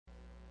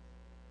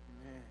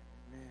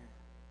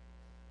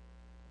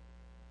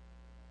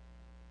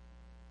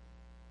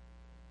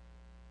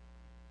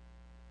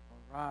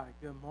right,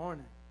 good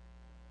morning.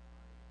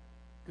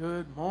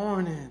 Good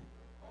morning.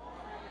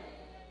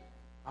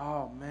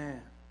 Oh,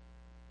 man.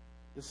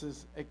 This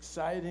is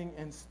exciting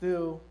and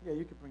still, yeah,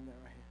 you can bring that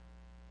right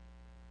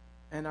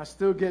here. And I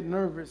still get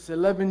nervous.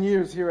 11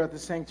 years here at the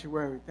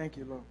sanctuary. Thank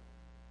you, Lord.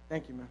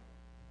 Thank you, man.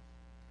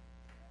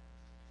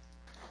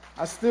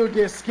 I still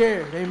get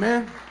scared.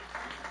 Amen.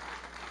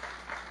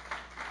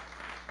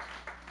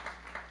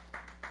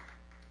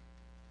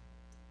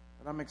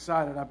 But I'm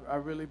excited. I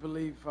really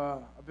believe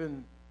I've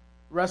been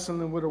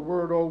wrestling with a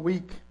word all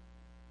week.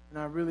 And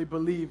I really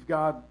believe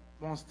God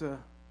wants to,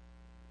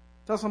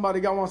 tell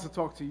somebody God wants to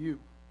talk to you.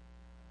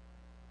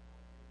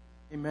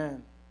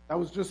 Amen. That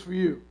was just for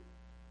you.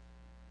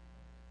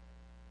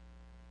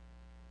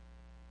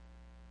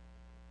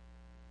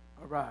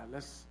 All right,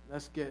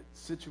 let's get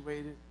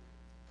situated.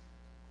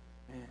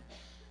 Man.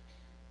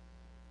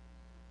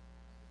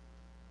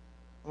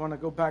 I want to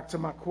go back to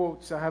my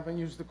quotes. I haven't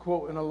used the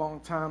quote in a long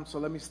time, so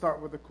let me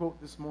start with a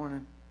quote this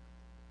morning.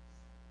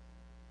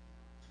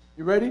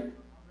 You ready?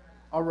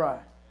 All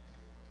right.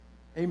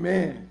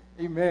 Amen.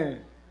 Amen.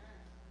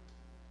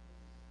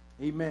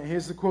 Amen.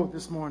 Here's the quote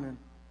this morning.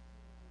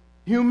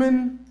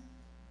 Human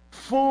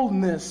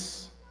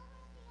fullness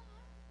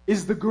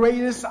is the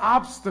greatest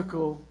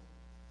obstacle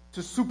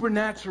to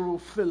supernatural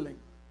filling.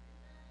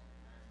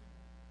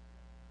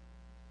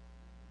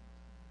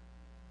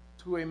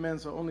 2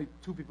 amens, so only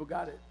 2 people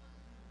got it.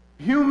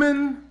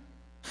 Human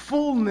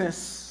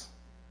fullness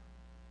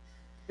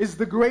is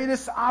the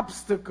greatest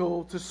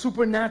obstacle to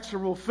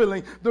supernatural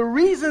filling. The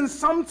reason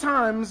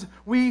sometimes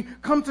we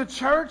come to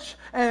church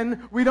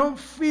and we don't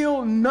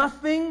feel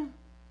nothing,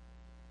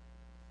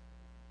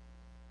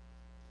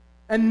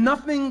 and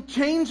nothing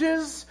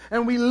changes,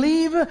 and we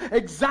leave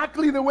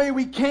exactly the way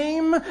we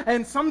came,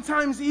 and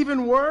sometimes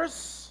even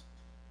worse,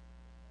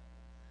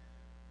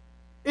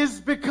 is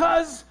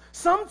because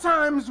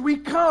sometimes we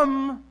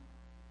come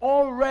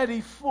already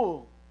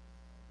full.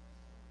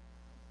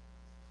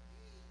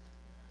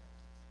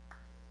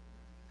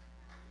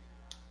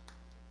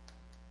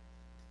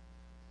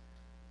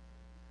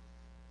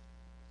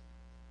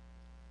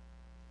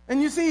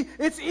 And you see,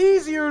 it's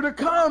easier to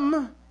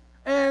come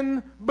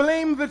and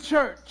blame the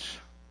church.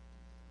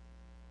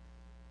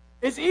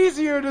 It's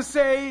easier to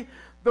say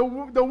the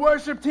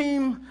worship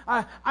team,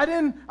 I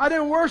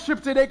didn't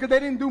worship today because they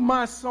didn't do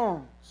my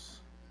songs.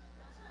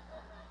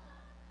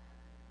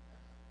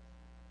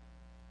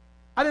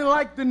 I didn't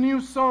like the new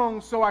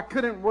song, so I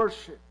couldn't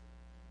worship.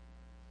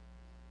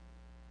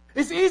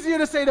 It's easier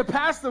to say the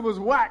pastor was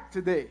whack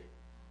today.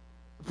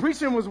 The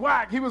preaching was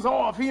whack. He was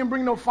off. He didn't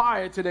bring no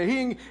fire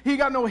today. He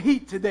got no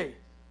heat today.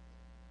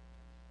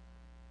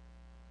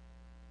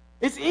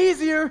 It's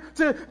easier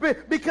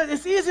because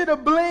it's easier to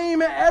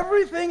blame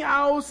everything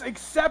else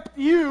except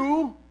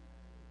you,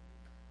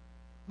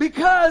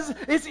 because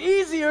it's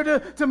easier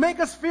to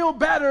make us feel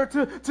better,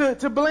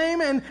 to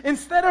blame, and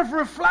instead of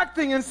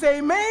reflecting and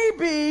say,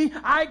 maybe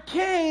I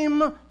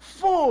came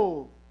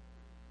full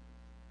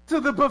to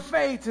the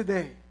buffet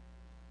today.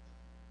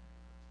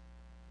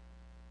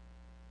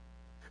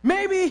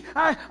 Maybe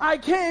I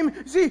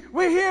came, see,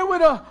 we're here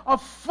with a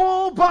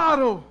full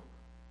bottle,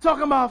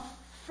 talking about,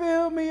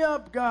 fill me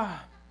up, God.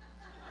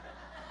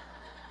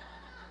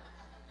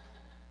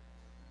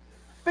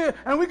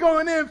 And we're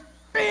going in,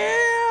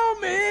 fill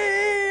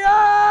me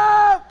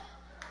up.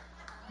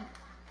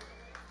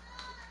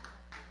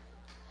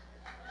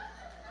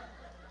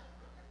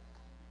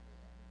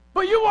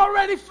 But you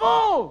already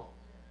full.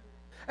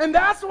 And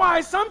that's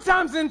why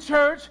sometimes in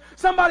church,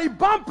 somebody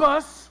bump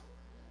us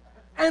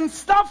and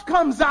stuff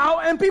comes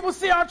out and people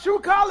see our true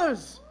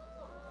colors.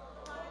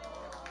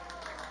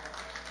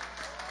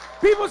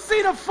 People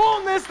see the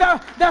fullness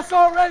that's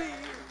already.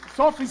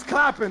 Sophie's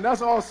clapping.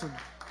 That's awesome.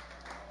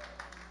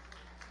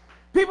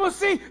 People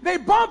see, they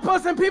bump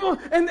us and people,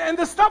 and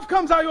the stuff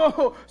comes out.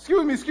 Oh,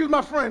 excuse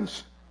my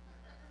French.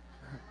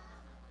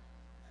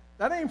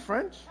 That ain't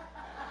French.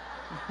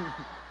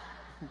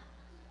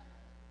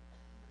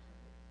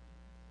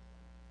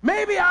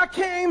 Maybe I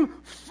came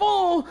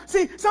full.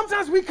 See,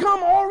 sometimes we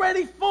come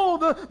already full.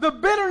 The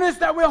bitterness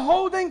that we're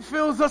holding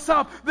fills us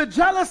up. The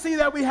jealousy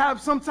that we have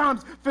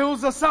sometimes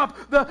fills us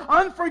up. The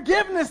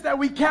unforgiveness that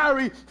we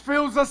carry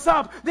fills us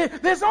up.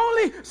 There's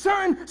only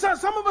certain,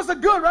 some of us are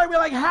good, right? We're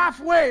like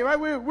halfway, right?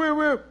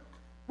 We're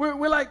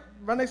like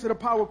right next to the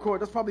power cord.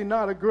 That's probably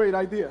not a great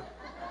idea.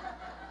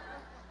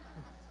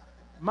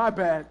 My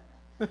bad.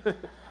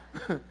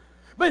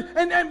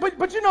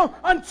 But you know,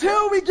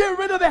 until we get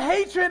rid of the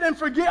hatred and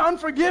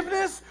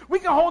unforgiveness, we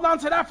can hold on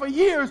to that for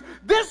years.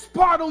 This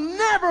part will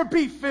never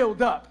be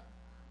filled up.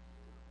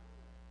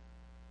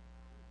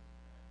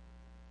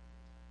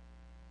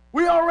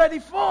 We're already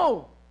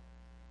full.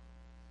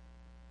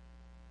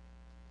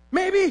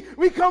 Maybe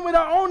we come with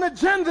our own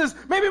agendas.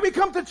 Maybe we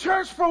come to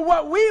church for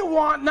what we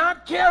want,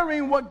 not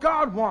caring what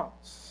God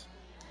wants.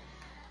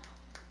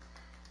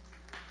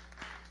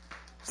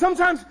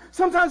 Sometimes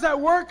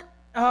at work,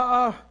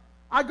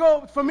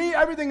 for me,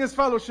 everything is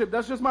fellowship.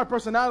 That's just my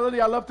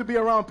personality. I love to be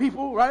around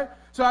people, right?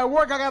 So at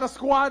work, I got a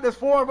squad. There's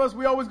 4 of us.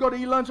 We always go to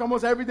eat lunch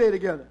almost every day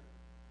together.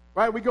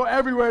 Right? We go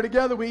everywhere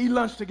together. We eat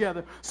lunch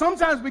together.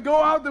 Sometimes we go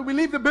out, we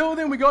leave the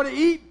building, we go to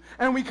eat,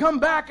 and we come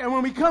back. And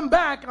when we come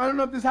back, I don't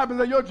know if this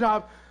happens at your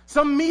job,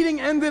 some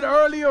meeting ended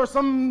early or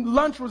some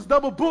lunch was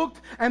double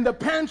booked, and the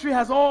pantry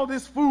has all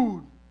this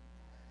food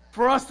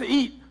for us to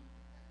eat.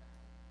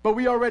 But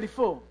we already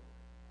full.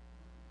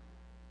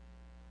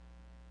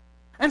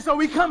 And so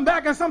we come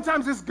back, and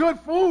sometimes it's good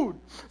food.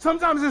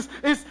 Sometimes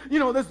it's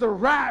there's the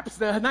wraps,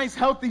 the nice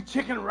healthy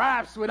chicken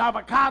wraps with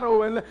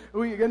avocado. And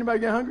anybody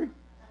get hungry?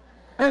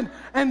 And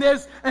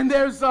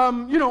there's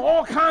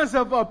all kinds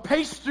of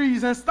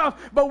pastries and stuff,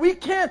 but we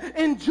can't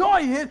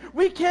enjoy it.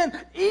 We can't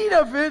eat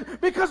of it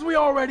because we're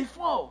already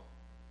full.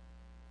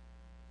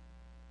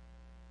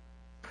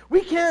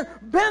 We can't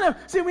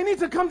benefit. See, we need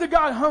to come to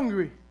God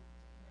hungry.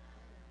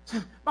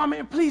 I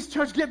mean, please,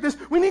 church, get this.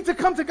 We need to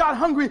come to God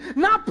hungry,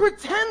 not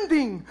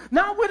pretending,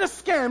 not with a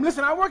scam.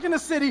 Listen, I work in the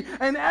city,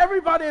 and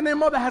everybody and their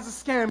mother has a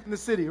scam in the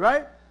city,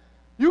 right?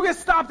 You get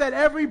stopped at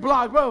every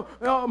block. Bro,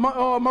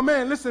 my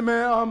man, listen,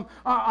 man,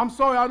 I'm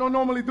sorry, I don't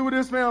normally do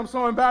this, man. I'm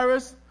so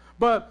embarrassed.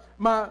 But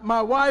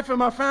my wife and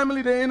my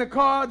family, they're in the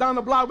car down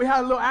the block. We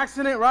had a little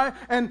accident, right?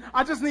 And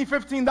I just need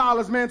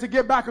 $15, man, to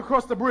get back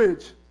across the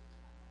bridge.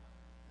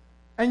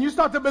 And you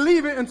start to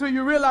believe it until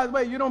you realize,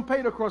 wait, you don't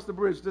pay to cross the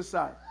bridge this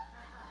side.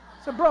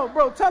 So,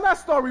 bro, tell that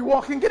story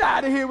walking. Get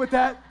out of here with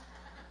that.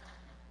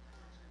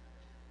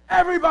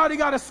 Everybody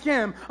got a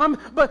scam.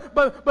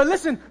 But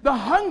listen, the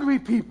hungry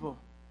people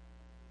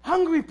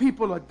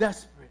are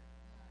desperate.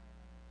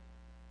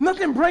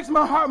 Nothing breaks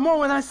my heart more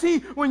when I see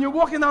when you're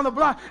walking down the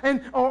block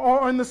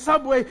or in the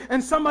subway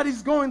and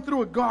somebody's going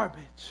through a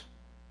garbage.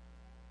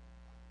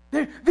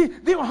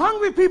 The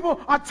hungry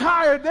people are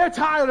tired. They're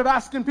tired of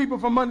asking people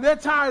for money. They're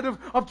tired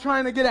of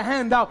trying to get a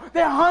handout.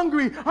 They're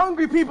hungry.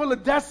 Hungry people are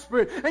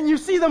desperate. And you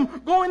see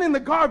them going in the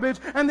garbage,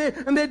 and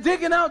they're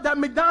digging out that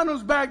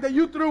McDonald's bag that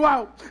you threw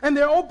out. And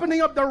they're opening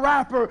up the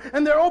wrapper.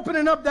 And they're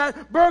opening up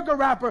that burger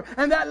wrapper.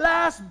 And that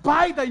last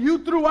bite that you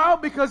threw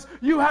out because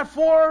you had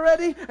 4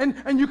 already, and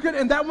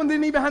that one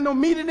didn't even have no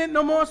meat in it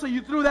no more, so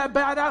you threw that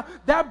bite out.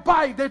 That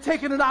bite, they're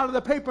taking it out of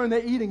the paper and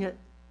they're eating it.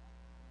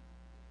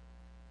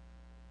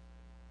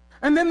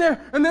 And then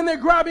they're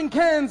grabbing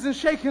cans and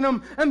shaking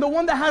them, and the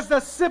one that has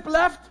the sip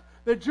left,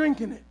 they're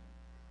drinking it.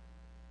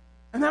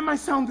 And that might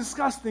sound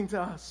disgusting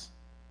to us,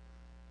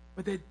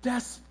 but they're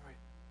desperate.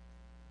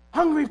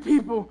 Hungry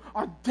people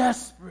are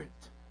desperate.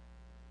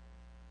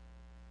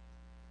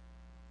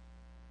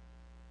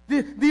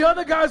 The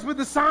other guys with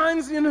the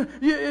signs,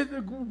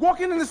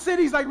 walking in the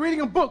city is like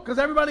reading a book because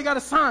everybody got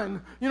a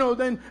sign,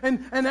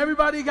 and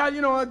everybody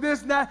got,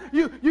 this, that.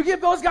 You give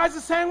those guys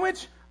a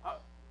sandwich.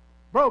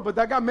 Bro, but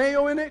that got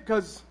mayo in it?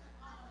 Because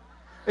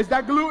is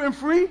that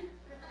gluten-free?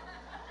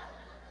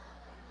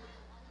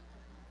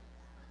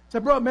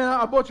 Said, bro, man,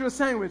 I bought you a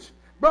sandwich.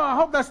 Bro, I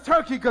hope that's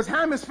turkey because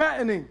ham is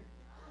fattening.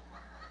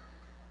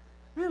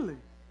 Really?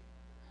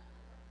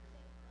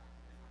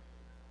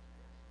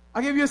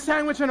 I give you a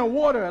sandwich and a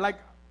water. Like,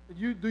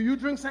 do you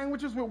drink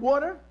sandwiches with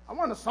water? I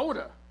want a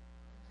soda.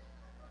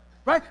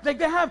 Right? Like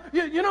they have,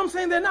 you know what I'm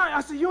saying? They're not. I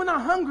said, you're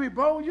not hungry,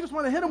 bro. You just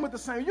want to hit them with the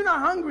sandwich. You're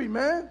not hungry,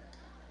 man.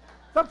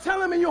 Stop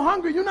telling me you're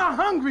hungry. You're not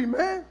hungry,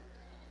 man.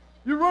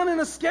 You're running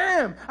a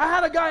scam. I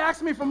had a guy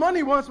ask me for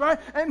money once, right?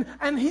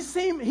 And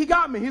he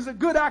got me. He's a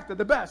good actor,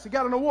 the best. He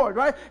got an award,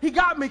 right? He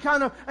got me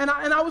kind of, and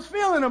I was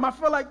feeling him. I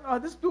felt like,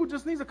 this dude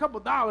just needs a couple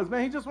dollars,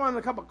 man. He just wanted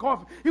a cup of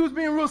coffee. He was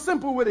being real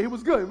simple with it. He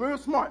was good, real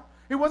smart.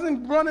 He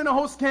wasn't running a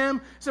whole scam.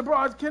 He said,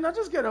 bro, can I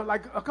just get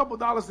a couple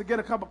dollars to get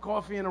a cup of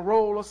coffee and a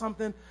roll or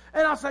something?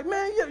 And I was like,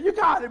 man, you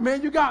got it,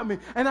 man. You got me.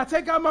 And I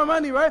take out my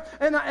money, right?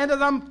 And as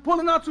I'm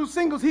pulling out 2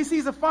 singles, he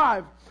sees a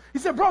 5. He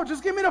said, bro,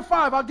 just give me the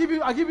 5. I'll give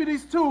you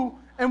these 2,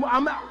 and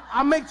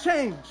I'll make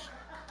change.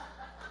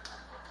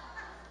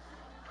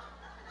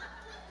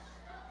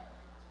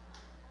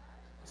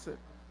 I said,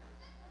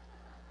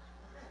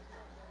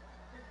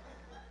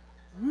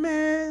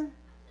 man.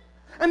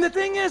 And the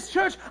thing is,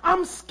 church,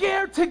 I'm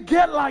scared to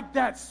get like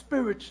that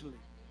spiritually.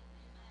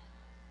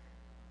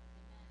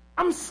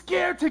 I'm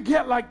scared to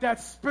get like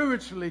that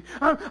spiritually.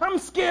 I'm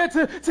scared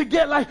to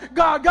get like,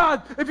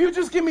 God, if you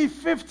just give me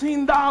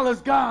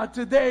 $15, God,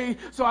 today,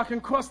 so I can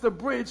cross the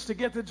bridge to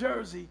get to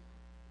Jersey.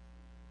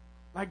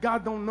 Like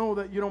God don't know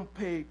that you don't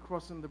pay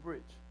crossing the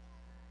bridge.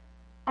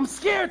 I'm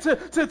scared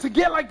to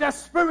get like that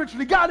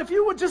spiritually. God, if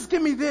you would just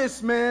give me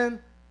this,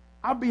 man,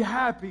 I'll be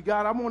happy,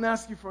 God. I won't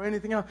ask you for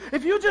anything else.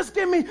 If you just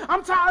give me,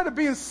 I'm tired of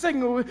being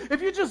single.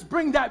 If you just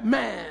bring that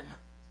man.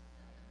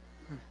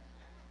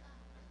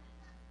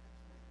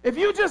 If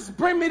you just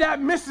bring me that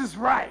Mrs.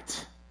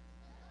 Right.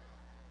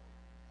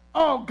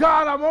 Oh,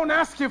 God, I won't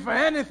ask you for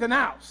anything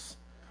else.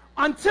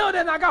 Until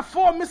then, I got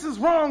 4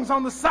 Mrs. Wrongs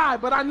on the side,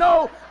 but I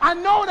know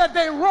that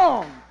they're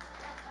wrong.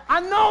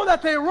 I know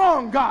that they're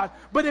wrong, God.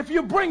 But if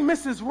you bring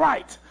Mrs.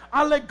 Right,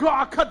 I'll let go.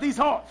 I'll cut these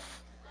off.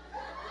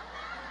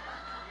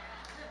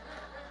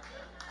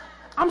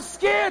 I'm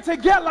scared to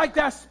get like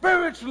that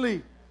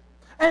spiritually.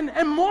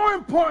 And more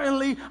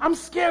importantly, I'm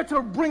scared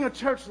to bring a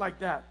church like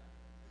that.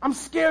 I'm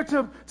scared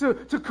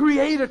to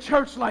create a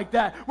church like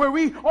that where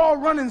we all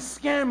running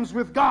scams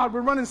with God.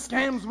 We're running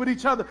scams with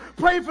each other.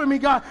 Pray for me,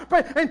 God.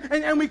 Pray.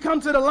 And we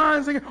come to the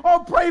lines and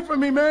oh, pray for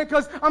me, man,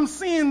 because I'm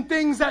seeing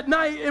things at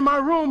night in my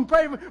room.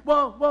 Pray for me.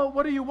 Well,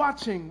 what are you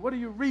watching? What are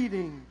you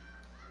reading?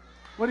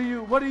 What are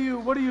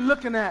you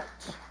looking at?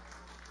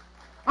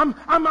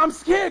 I'm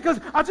scared because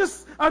I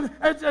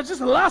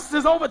just lust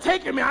is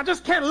overtaking me. I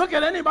just can't look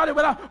at anybody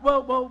without.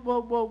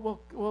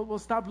 Well,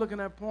 stop looking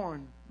at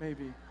porn,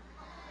 maybe.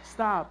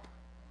 Stop.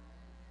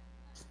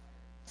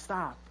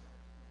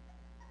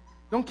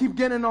 Don't keep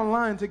getting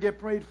online to get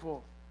prayed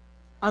for.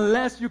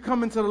 Unless you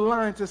come into the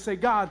line to say,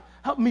 God,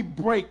 help me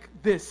break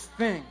this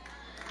thing.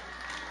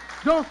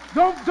 We don't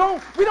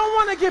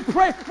want to get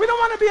prayed. We don't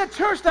want to be a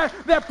church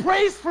that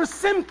prays for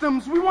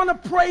symptoms. We want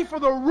to pray for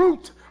the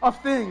root of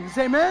things.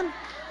 Amen?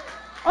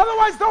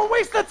 Otherwise, don't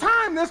waste the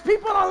time. There's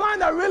people online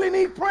that really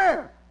need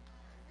prayer.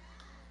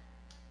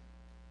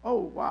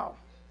 Oh, wow.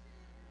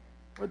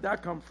 Where'd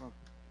that come from?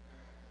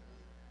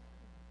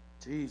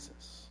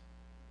 Jesus.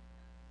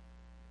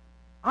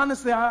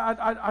 Honestly,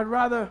 I'd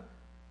rather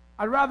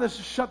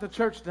shut the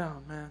church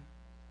down, man,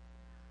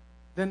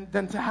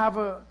 than to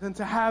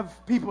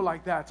have people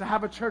like that, to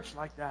have a church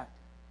like that,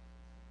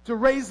 to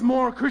raise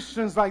more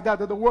Christians like that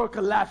the world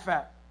could laugh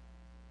at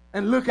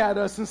and look at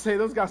us and say,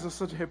 those guys are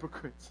such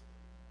hypocrites.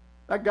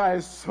 That guy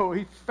is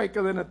he's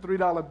faker than a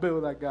 $3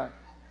 bill, that guy.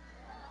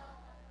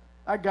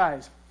 That guy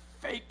is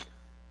fake.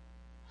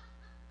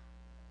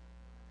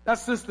 That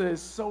sister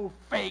is so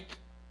fake.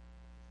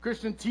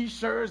 Christian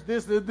t-shirts,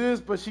 this,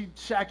 but she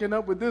shacking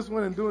up with this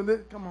one and doing this.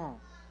 Come on.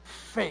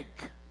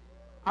 Fake.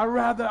 I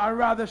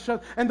rather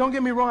shut. And don't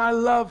get me wrong, I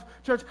love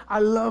church. I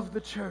love the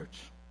church.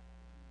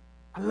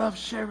 I love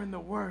sharing the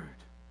word.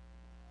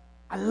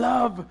 I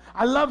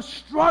love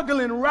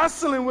struggling,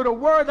 wrestling with a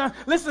word.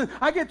 Listen,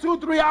 I get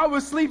 2-3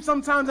 hours sleep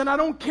sometimes and I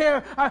don't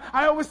care.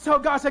 I always tell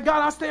God, I say,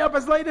 God, I'll stay up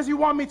as late as you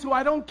want me to.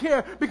 I don't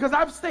care because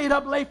I've stayed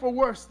up late for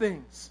worse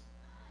things.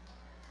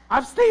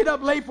 I've stayed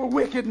up late for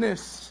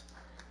wickedness.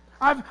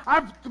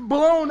 I've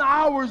blown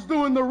hours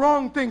doing the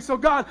wrong thing. So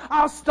God,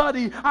 I'll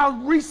study, I'll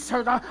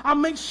research, I'll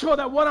make sure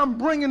that what I'm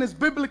bringing is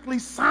biblically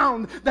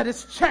sound, that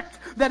it's checked,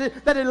 that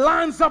it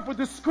lines up with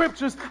the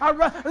scriptures. I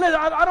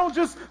don't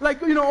just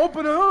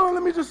open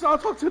it, I'll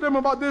talk to them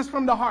about this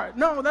from the heart.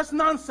 No, that's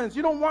nonsense.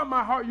 You don't want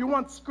my heart, you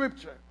want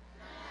scripture.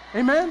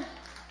 Amen?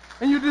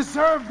 And you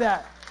deserve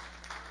that.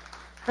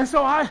 And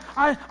so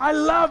I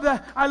love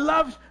that.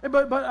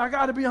 But I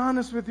got to be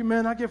honest with you,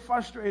 man, I get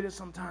frustrated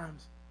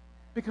sometimes.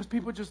 Because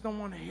people just don't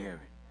want to hear it.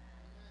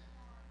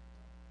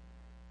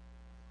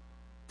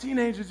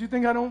 Teenagers, you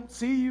think I don't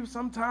see you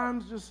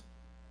sometimes? Just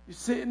you're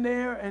sitting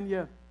there and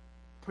you're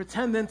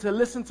pretending to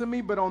listen to me,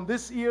 but on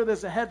this ear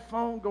there's a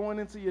headphone going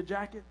into your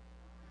jacket.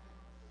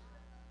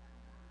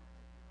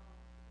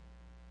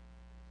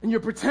 And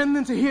you're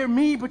pretending to hear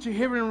me, but you're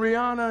hearing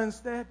Rihanna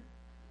instead.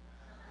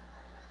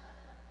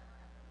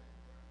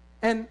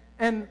 And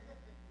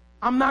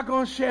I'm not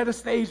going to share the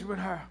stage with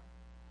her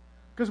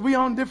because we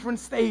on different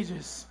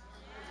stages.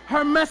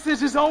 Her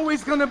message is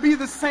always going to be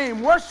the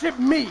same. Worship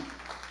me.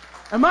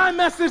 And my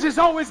message is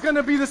always going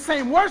to be the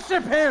same.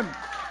 Worship him.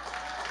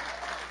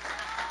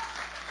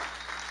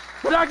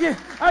 But I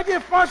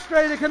get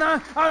frustrated.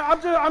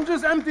 I'm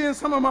just emptying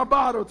some of my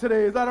bottle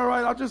today. Is that all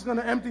right? I'm just going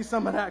to empty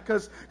some of that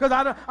because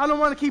I don't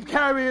want to keep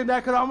carrying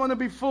that because I want to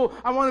be full.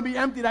 I want to be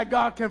empty that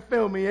God can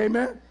fill me.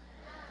 Amen?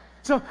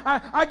 So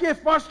I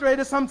get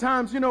frustrated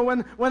sometimes,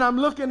 when I'm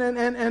looking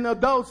and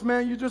adults,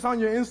 man, you're just on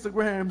your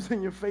Instagrams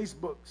and your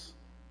Facebooks.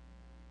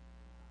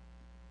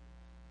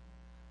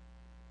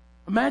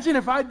 Imagine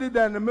if I did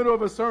that in the middle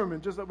of a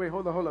sermon. Just like, wait,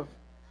 hold on.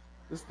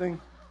 This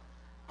thing.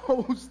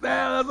 Oh,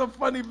 snap, that's a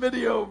funny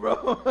video,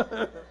 bro.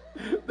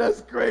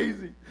 That's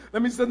crazy.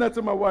 Let me send that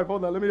to my wife.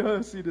 Hold on, let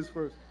me see this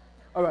first.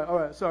 All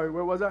right. Sorry,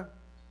 where was I?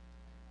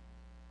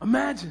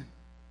 Imagine.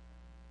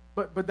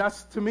 But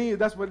that's, to me,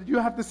 that's what you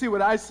have to see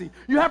what I see.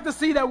 You have to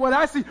see that what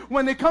I see.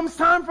 When it comes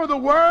time for the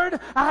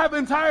word, I have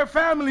entire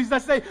families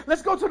that say,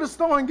 let's go to the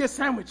store and get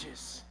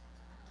sandwiches.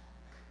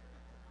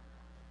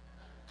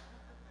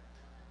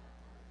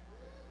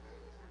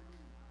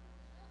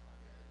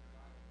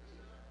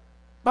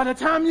 By the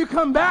time you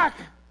come back,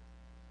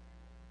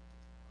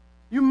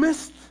 you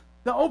missed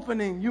the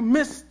opening. You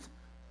missed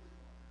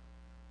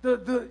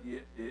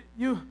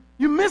you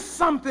missed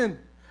something,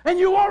 and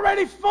you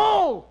already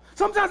full.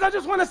 Sometimes I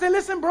just want to say,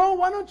 listen, bro,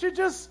 why don't you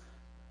just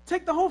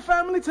take the whole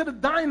family to the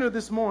diner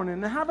this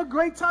morning and have a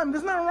great time?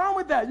 There's nothing wrong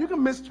with that. You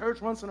can miss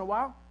church once in a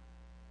while.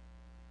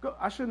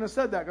 I shouldn't have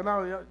said that because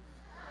now the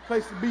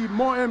place will be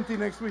more empty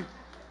next week.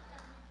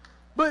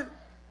 But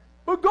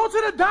go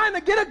to the diner,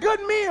 get a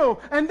good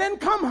meal, and then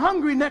come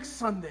hungry next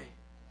Sunday.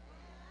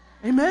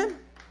 Amen?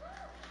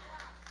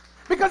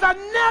 Because I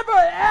never,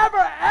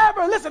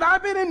 ever, listen,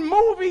 I've been in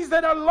movies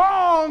that are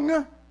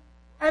long,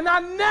 and I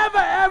never,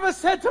 ever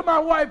said to my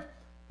wife,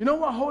 you know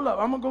what, hold up,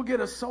 I'm going to go get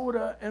a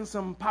soda and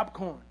some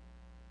popcorn.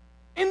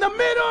 In the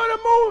middle of the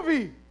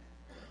movie.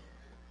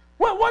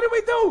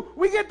 What do?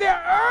 We get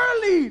there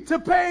early to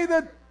pay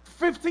the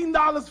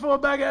 $15 for a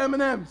bag of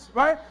M&Ms,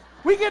 right?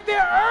 We get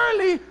there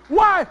early.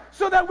 Why?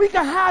 So that we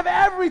can have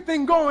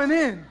everything going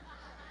in.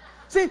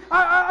 See,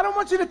 I don't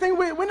want you to think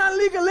we're not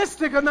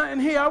legalistic or nothing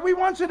here. We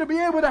want you to be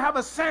able to have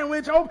a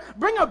sandwich. Oh,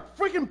 bring a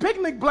freaking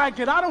picnic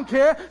blanket. I don't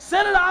care.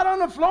 Set it out on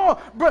the floor.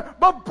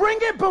 But bring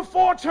it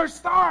before church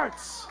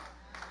starts.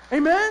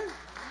 Amen?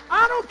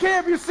 I don't care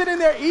if you're sitting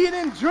there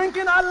eating,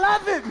 drinking. I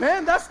love it,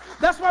 man. That's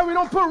why we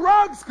don't put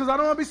rugs, because I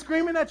don't want to be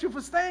screaming at you for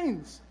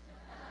stains.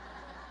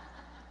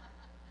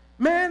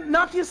 Man,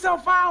 knock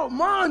yourself out.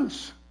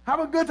 Munch. Have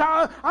a good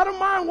time. I don't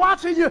mind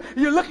watching you.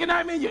 You're looking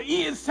at me. You're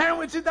eating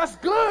sandwiches. That's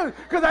good,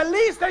 because at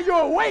least that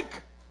you're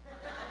awake.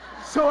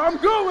 So I'm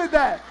good with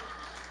that.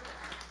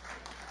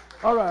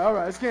 All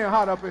right. It's getting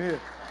hot up in here.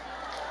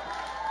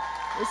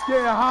 It's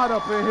getting hot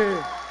up in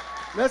here.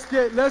 Let's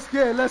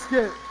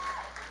get.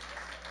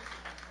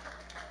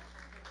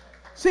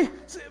 See,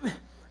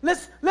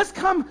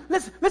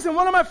 listen,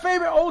 one of my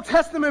favorite Old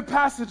Testament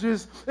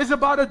passages is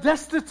about a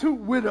destitute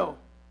widow.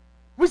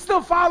 We're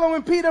still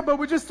following Peter, but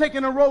we're just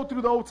taking a road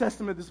through the Old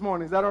Testament this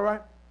morning. Is that all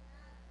right?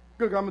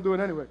 Good, I'm going to do it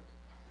anyway.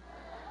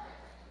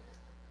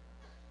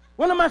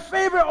 One of my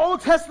favorite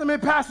Old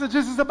Testament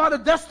passages is about a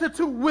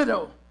destitute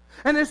widow.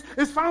 And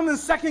it's found in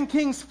 2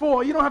 Kings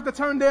 4. You don't have to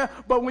turn there,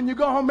 but when you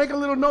go home, make a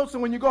little note, so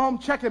when you go home,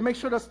 check it. Make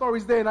sure that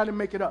story's there and I didn't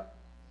make it up.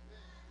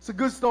 It's a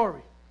good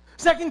story.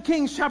 2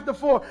 Kings chapter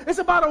 4. It's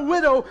about a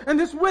widow, and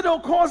this widow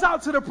calls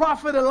out to the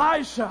prophet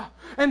Elisha.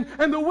 And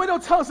the widow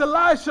tells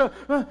Elisha,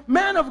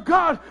 man of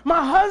God,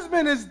 my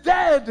husband is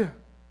dead.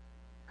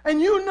 And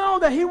you know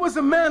that he was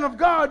a man of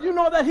God. You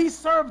know that he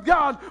served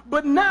God.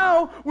 But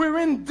now we're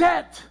in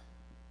debt.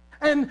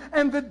 And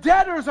the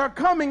debtors are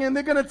coming, and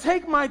they're going to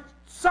take my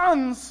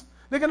sons,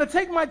 they're going to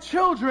take my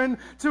children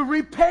to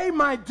repay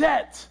my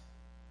debt.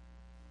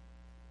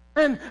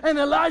 And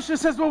Elisha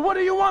says, well, what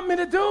do you want me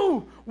to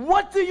do?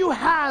 What do you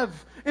have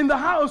in the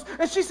house?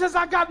 And she says,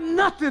 I got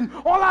nothing.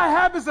 All I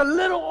have is a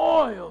little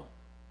oil.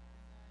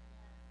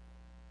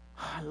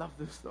 I love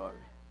this story.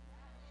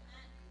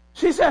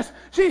 She says,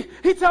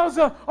 he tells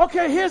her,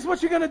 okay, here's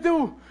what you're going to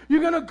do.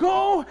 You're going to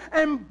go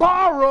and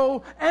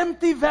borrow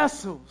empty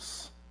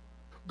vessels.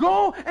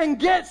 Go and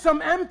get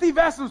some empty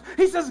vessels.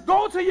 He says,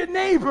 go to your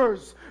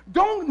neighbors.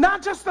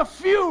 Not just a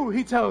few,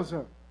 he tells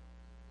her.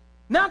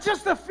 Not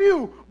just a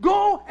few.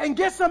 Go and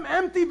get some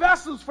empty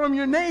vessels from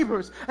your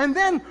neighbors. And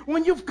then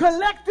when you've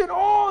collected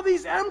all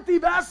these empty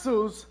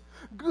vessels,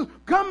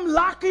 come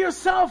lock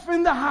yourself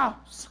in the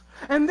house.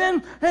 And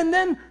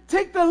then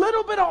take the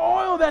little bit of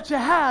oil that you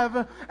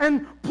have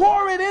and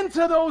pour it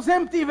into those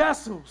empty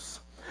vessels.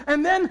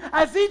 And then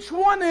as each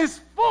one is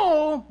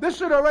full, this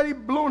should already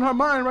blown her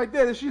mind right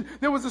there.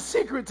 There was a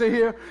secret to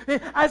here.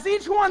 As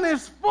each one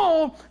is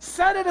full,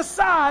 set it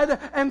aside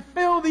and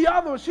fill the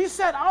other. She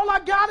said, all I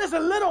got is a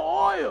little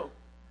oil.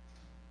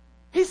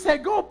 He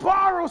said, go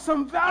borrow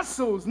some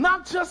vessels,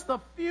 not just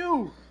a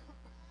few.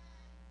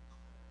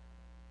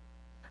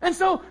 And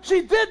so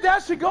she did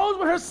that. She goes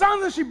with her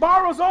sons and she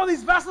borrows all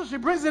these vessels. She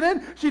brings it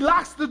in. She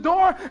locks the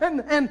door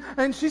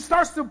and she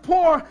starts to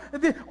pour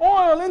the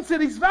oil into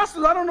these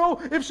vessels. I don't know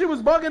if she was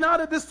bugging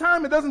out at this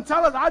time. It doesn't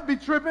tell us. I'd be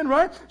tripping,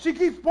 right? She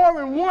keeps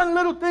pouring one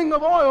little thing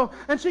of oil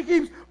and she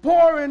keeps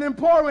pouring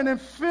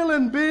and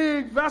filling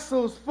big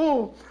vessels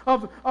full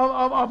of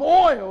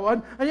oil.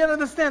 And you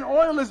understand,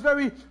 oil is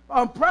very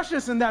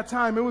precious in that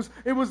time.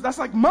 That's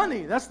like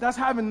money. That's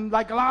having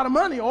like a lot of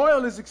money.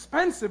 Oil is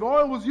expensive.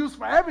 Oil was used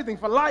for everything,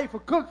 for life, for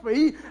cook, for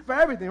eat, for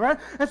everything, right?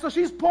 And so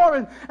she's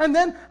pouring. And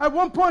then at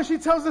one point she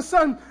tells the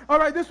son, all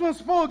right, this one's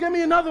full. Give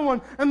me another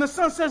one. And the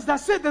son says,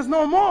 that's it. There's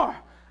no more.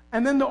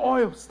 And then the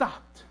oil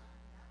stopped.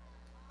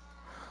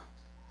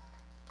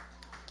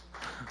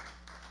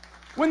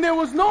 When there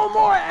was no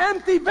more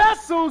empty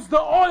vessels, the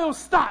oil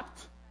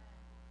stopped.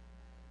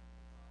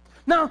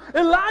 Now,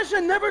 Elijah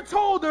never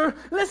told her,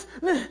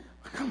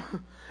 come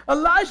on.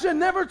 Elijah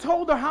never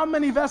told her how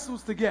many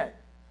vessels to get.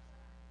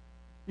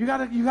 You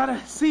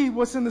gotta see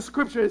what's in the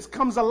scripture. It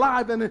comes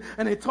alive and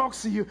it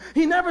talks to you.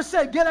 He never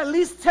said, get at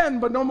least 10,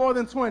 but no more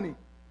than 20.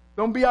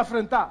 Don't be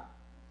afrentado.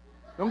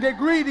 Don't get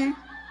greedy.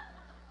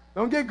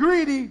 Don't get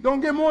greedy.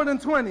 Don't get more than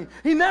 20.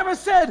 He never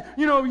said,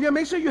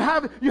 make sure you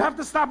have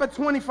to stop at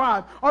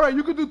 25. All right,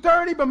 you could do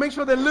 30, but make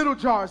sure they're little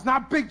jars,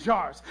 not big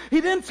jars. He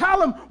didn't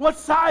tell him what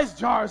size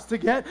jars to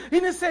get. He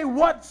didn't say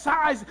what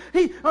size.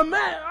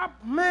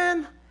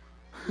 Man,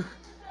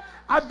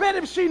 I bet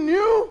if she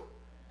knew,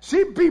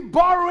 she'd be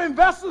borrowing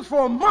vessels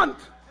for a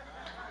month.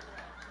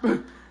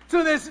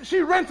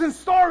 She renting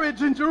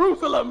storage in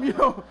Jerusalem,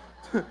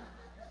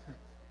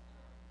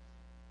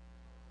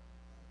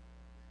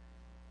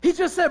 He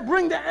just said,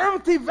 bring the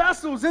empty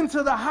vessels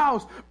into the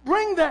house.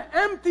 Bring the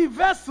empty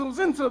vessels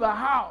into the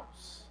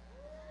house.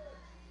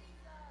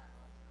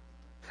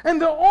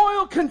 And the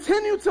oil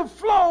continued to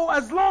flow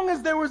as long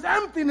as there was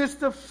emptiness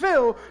to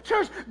fill.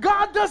 Church,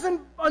 God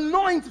doesn't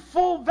anoint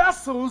full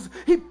vessels.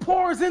 He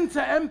pours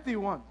into empty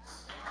ones.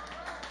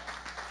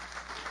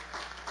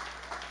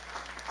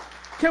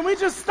 Can we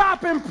just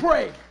stop and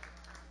pray?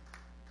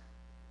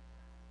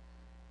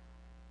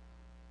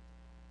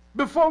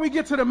 before we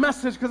get to the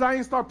message, because I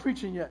ain't start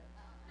preaching yet.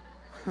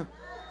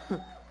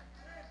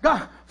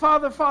 God,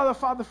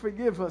 Father,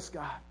 forgive us,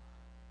 God.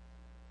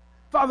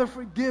 Father,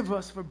 forgive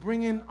us for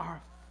bringing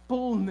our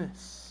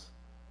fullness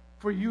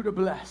for you to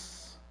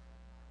bless.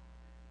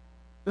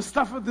 The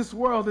stuff of this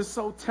world is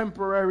so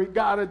temporary,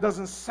 God, it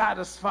doesn't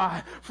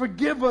satisfy.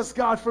 Forgive us,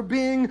 God, for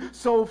being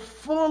so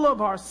full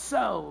of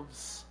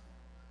ourselves.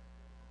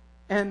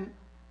 And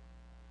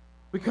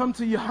we come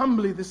to you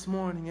humbly this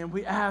morning, and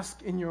we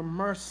ask in your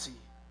mercy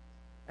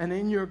and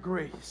in your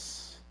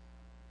grace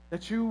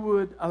that you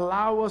would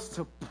allow us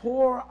to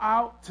pour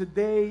out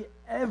today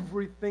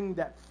everything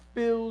that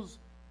fills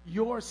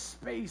your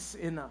space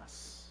in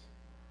us,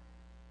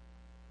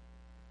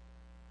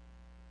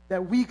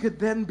 that we could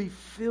then be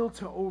filled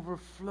to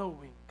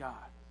overflowing, God.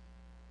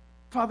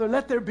 Father,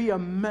 let there be a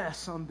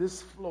mess on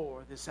this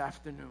floor this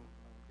afternoon,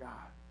 God.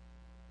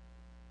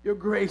 Your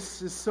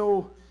grace is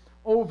so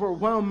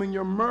overwhelming.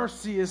 Your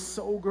mercy is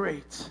so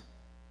great.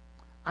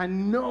 I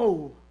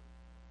know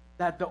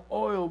that the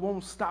oil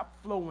won't stop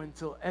flowing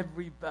till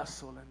every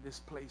vessel in this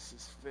place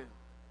is filled.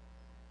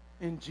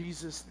 In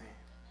Jesus'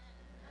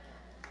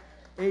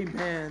 name.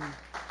 Amen.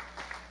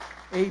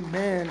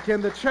 Amen.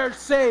 Can the church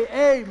say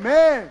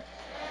amen?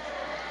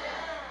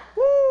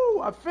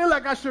 Woo! I feel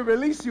like I should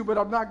release you, but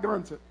I'm not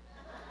going to.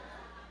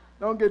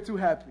 Don't get too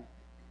happy.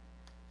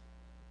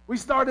 We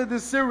started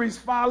this series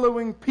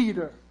following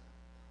Peter.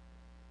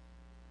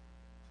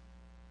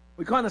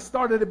 We kind of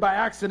started it by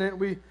accident.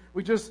 We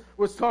just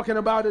was talking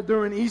about it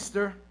during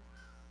Easter.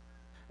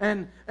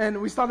 And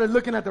we started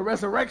looking at the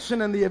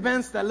resurrection and the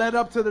events that led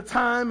up to the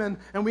time. And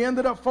we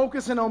ended up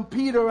focusing on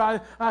Peter.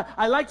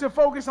 I like to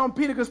focus on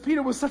Peter because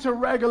Peter was such a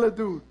regular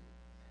dude.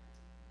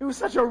 He was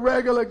such a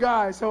regular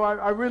guy. So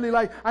I really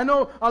like, I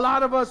know a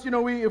lot of us,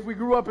 if we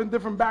grew up in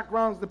different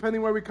backgrounds,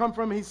 depending where we come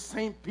from, he's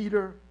Saint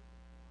Peter.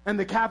 And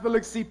the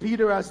Catholics see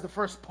Peter as the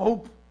first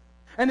pope.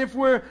 And if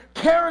we're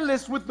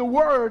careless with the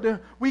word,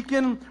 we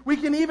can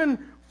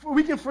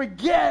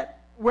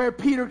forget where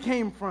Peter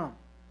came from.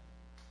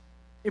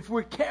 If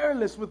we're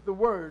careless with the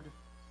word,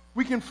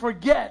 we can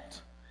forget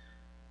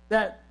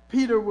that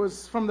Peter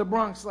was from the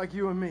Bronx like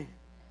you and me.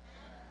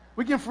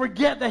 We can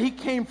forget that he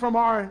came from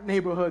our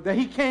neighborhood, that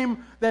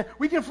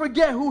we can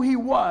forget who he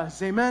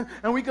was, amen?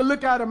 And we can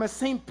look at him as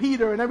St.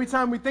 Peter, and every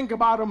time we think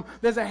about him,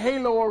 there's a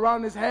halo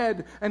around his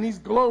head, and he's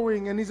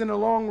glowing, and he's in a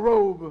long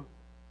robe,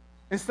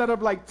 instead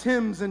of like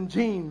Timbs and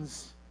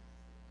jeans.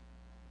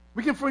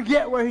 We can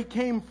forget where he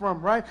came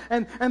from, right?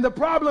 And the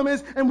problem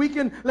is, and we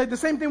can, like the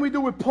same thing we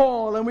do with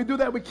Paul, and we do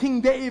that with King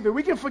David,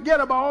 we can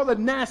forget about all the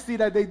nasty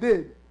that they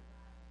did.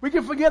 We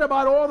can forget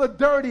about all the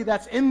dirty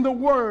that's in the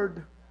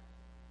word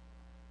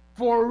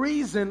for a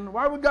reason.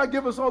 Why would God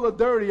give us all the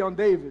dirty on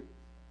David?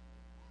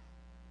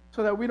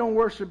 So that we don't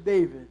worship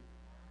David.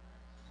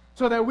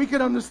 So that we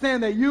can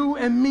understand that you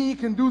and me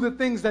can do the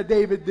things that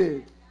David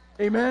did.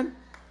 Amen?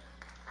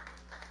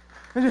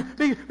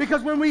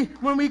 Because when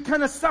we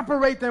kind of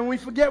separate them, we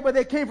forget where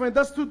they came from, it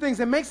does two things.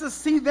 It makes us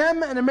see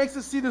them, and it makes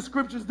us see the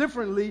scriptures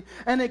differently,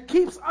 and it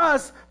keeps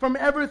us from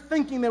ever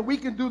thinking that we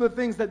can do the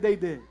things that they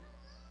did.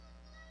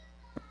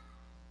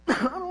 I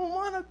don't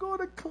want to go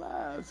to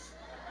class.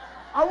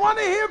 I want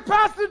to hear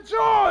Pastor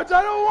George.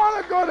 I don't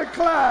want to go to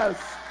class.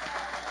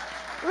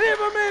 Leave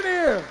him in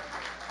here.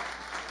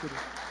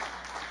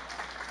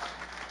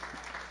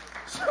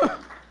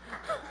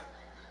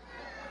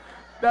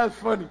 That's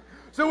funny.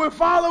 So we're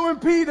following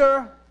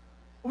Peter.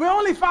 We're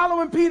only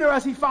following Peter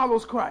as he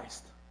follows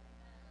Christ.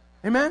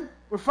 Amen?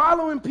 We're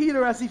following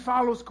Peter as he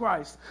follows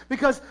Christ.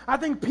 Because I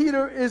think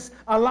Peter is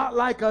a lot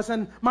like us.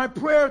 And my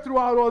prayer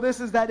throughout all this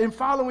is that in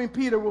following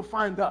Peter, we'll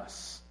find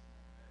us.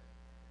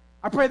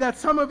 I pray that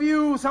some of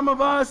you, some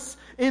of us,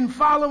 in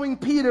following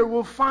Peter,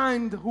 will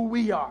find who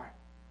we are.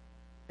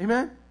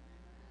 Amen?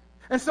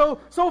 And so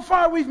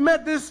far we've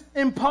met this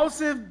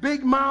impulsive,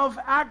 big mouth,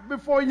 act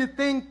before you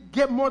think,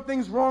 get more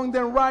things wrong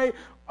than right,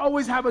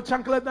 always have a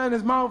chancleta in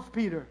his mouth,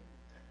 Peter.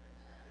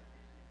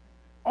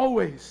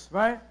 Always,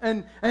 right?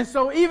 And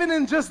so even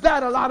in just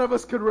that, a lot of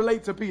us could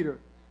relate to Peter.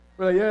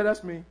 We're like, yeah,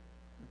 that's me.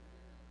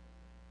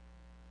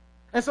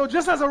 And so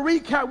just as a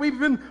recap, we've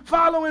been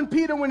following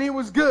Peter when he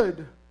was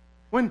good.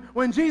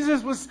 When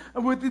Jesus was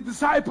with the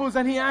disciples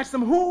and he asked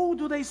them, who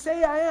do they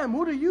say I am?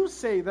 Who do you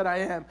say that I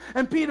am?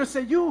 And Peter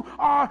said, you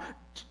are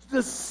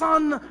the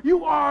Son,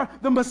 you are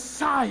the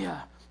Messiah.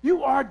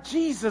 You are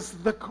Jesus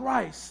the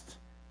Christ.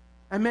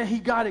 And man, he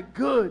got it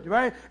good,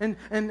 right? And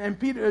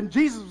Peter and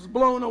Jesus was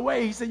blown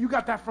away. He said, you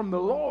got that from the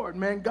Lord,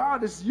 man.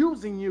 God is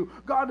using you.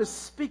 God is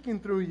speaking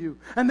through you.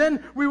 And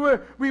then we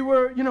were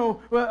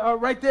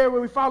right there where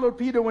we followed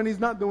Peter when he's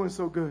not doing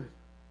so good.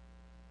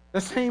 The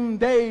same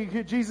day,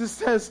 Jesus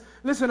says,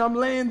 listen, I'm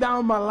laying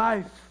down my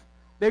life.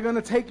 They're going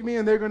to take me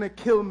and they're going to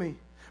kill me.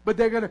 But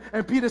they're going to,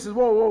 and Peter says,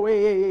 whoa,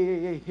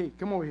 hey,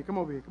 come over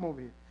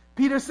here.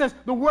 Peter says,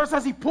 the word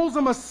says he pulls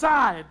him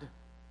aside.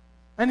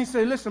 And he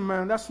said, listen,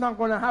 man, that's not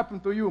going to happen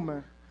to you,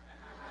 man.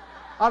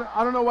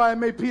 I don't know why I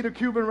made Peter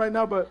Cuban right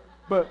now, but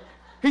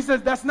he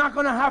says, that's not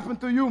going to happen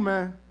to you,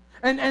 man.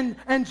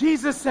 And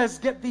Jesus says,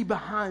 get thee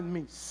behind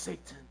me,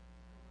 Satan.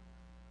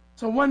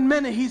 So one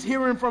minute he's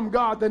hearing from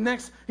God, the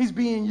next he's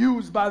being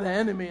used by the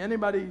enemy.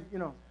 Anybody,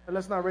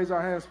 let's not raise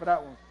our hands for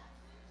that one.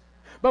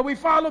 But we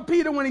follow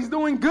Peter when he's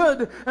doing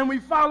good, and we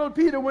follow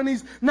Peter when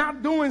he's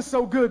not doing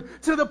so good.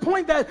 To the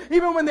point that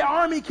even when the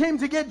army came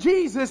to get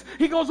Jesus,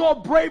 he goes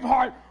all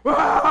Braveheart,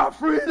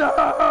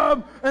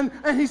 freedom! And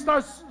he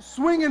starts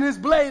swinging his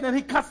blade, and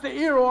he cuts the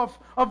ear off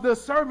of the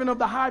servant of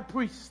the high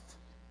priest.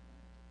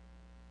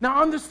 Now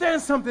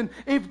understand something.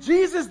 If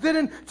Jesus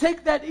didn't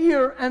take that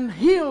ear and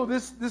heal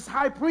this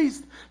high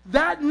priest,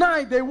 that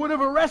night they would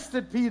have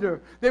arrested Peter.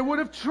 They would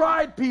have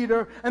tried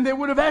Peter, and they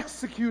would have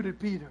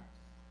executed Peter.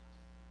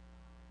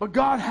 But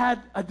God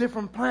had a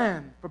different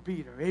plan for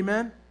Peter.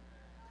 Amen?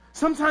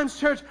 Sometimes,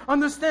 church,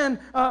 understand,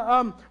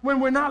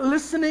 when we're not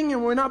listening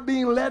and we're not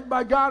being led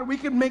by God, we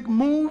can make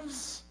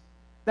moves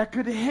that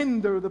could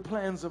hinder the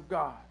plans of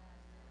God.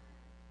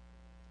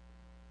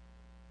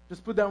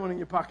 Just put that one in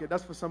your pocket.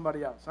 That's for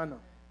somebody else. I know.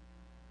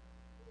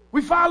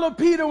 We followed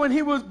Peter when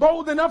he was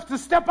bold enough to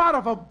step out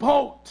of a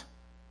boat.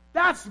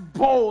 That's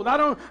bold.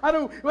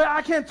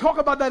 I can't talk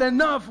about that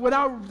enough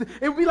without,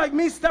 it would be like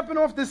me stepping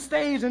off the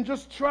stage and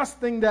just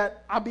trusting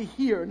that I'll be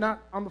here,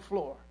 not on the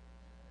floor.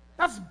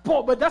 That's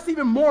bold, but that's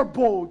even more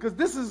bold because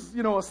this is,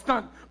 a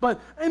stunt.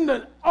 But in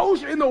the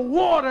ocean, in the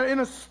water,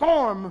 in a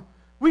storm,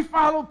 we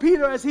followed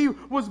Peter as he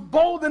was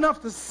bold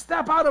enough to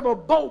step out of a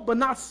boat, but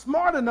not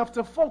smart enough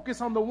to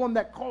focus on the one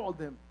that called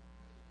him.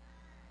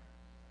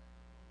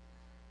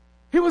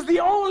 He was the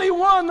only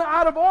one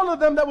out of all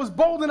of them that was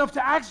bold enough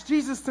to ask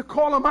Jesus to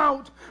call him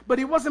out, but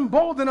he wasn't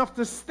bold enough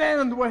to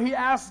stand where he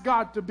asked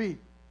God to be.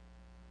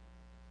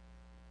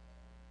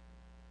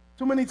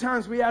 Too many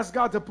times we ask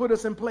God to put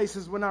us in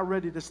places we're not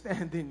ready to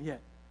stand in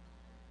yet.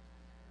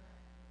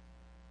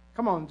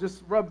 Come on,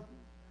 just rub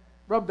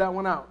that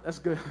one out. That's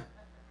good.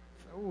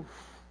 Oof.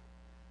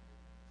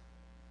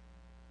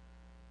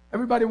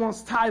 Everybody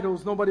wants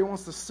titles, nobody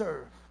wants to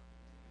serve.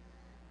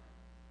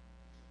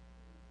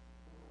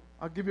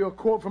 I'll give you a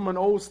quote from an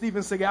old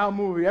Steven Seagal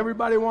movie.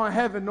 Everybody want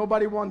heaven,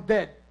 nobody want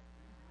dead.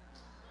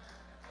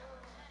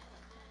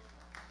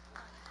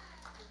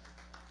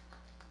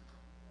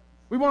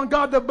 We want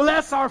God to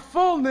bless our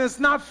fullness,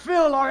 not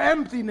fill our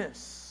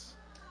emptiness.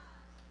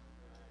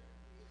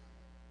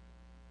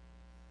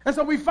 And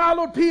so we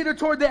followed Peter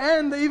toward the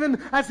end, even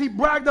as he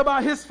bragged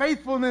about his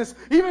faithfulness.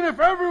 Even if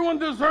everyone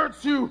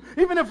deserts you,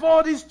 even if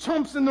all these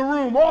chumps in the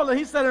room,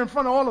 he said it in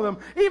front of all of them,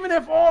 even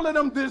if all of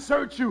them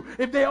desert you,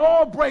 if they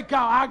all break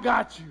out, I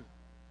got you.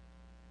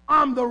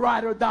 I'm the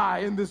ride or die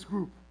in this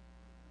group.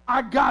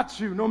 I got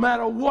you no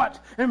matter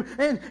what. And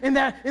in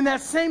that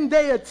same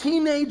day, a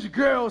teenage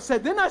girl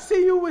said, didn't I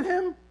see you with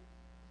him?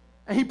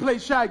 And he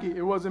played Shaggy.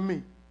 It wasn't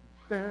me.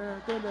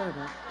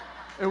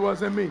 It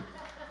wasn't me.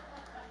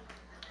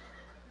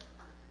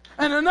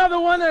 And another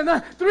one,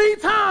 and 3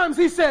 times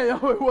he said,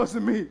 oh, it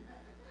wasn't me.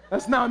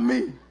 That's not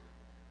me.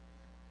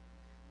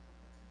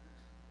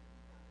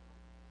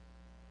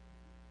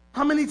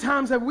 How many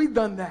times have we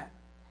done that?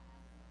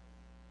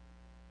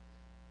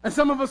 And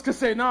some of us could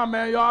say, nah,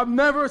 man, I've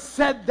never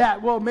said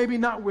that. Well, maybe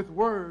not with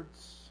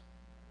words.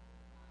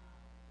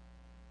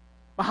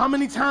 But how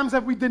many times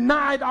have we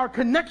denied our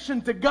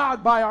connection to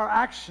God by our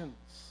actions?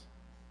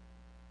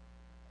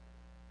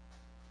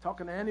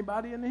 Talking to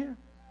anybody in here?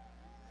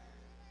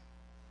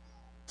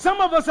 Some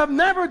of us have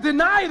never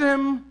denied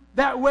him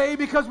that way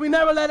because we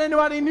never let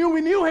anybody know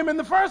we knew him in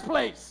the first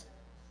place.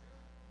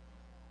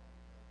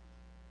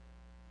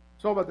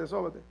 It's over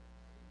there.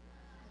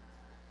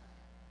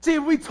 See,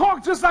 if we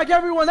talk just like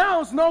everyone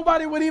else,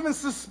 nobody would even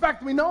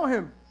suspect we know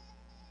him.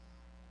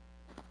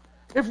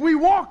 If we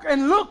walk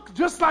and look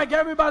just like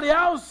everybody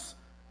else,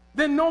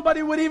 then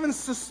nobody would even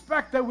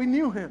suspect that we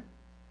knew him.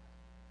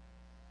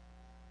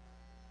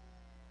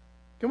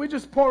 Can we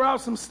just pour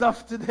out some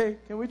stuff today?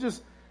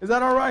 Is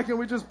that all right? Can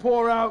we just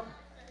pour out?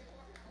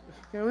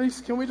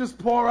 Can we just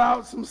pour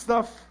out some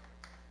stuff?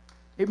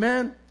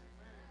 Amen.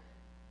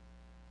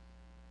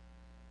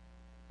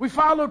 We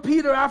followed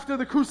Peter after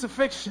the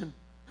crucifixion,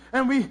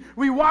 and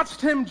we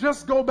watched him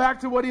just go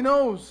back to what he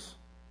knows.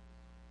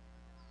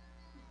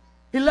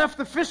 He left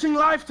the fishing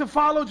life to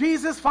follow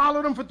Jesus,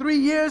 followed him for 3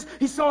 years.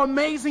 He saw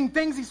amazing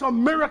things. He saw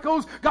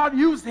miracles. God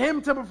used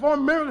him to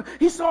perform miracles.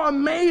 He saw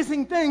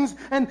amazing things,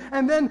 and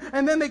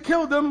then they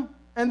killed him,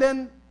 and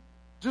then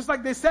just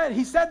like he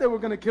said they were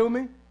going to kill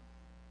me.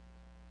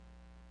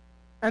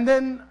 And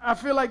then I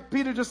feel like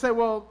Peter just said,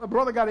 well, a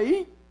brother got to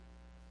eat.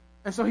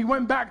 And so he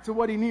went back to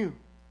what he knew.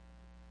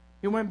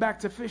 He went back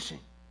to fishing.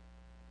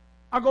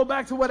 I'll go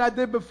back to what I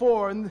did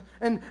before.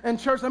 And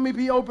church, let me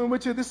be open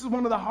with you. This is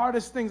one of the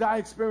hardest things I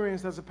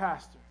experienced as a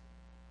pastor.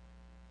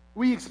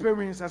 We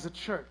experienced as a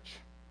church.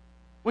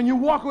 When you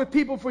walk with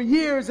people for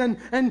years and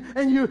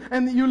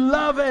you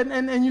love it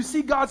and you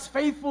see God's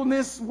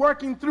faithfulness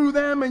working through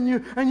them and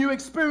you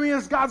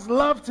experience God's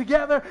love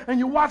together and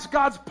you watch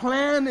God's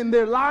plan in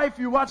their life,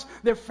 you watch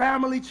their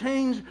family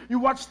change, you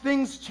watch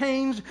things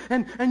change,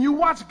 and you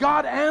watch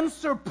God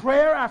answer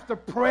prayer after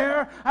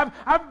prayer.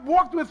 I've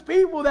walked with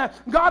people that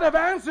God have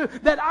answered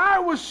that I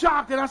was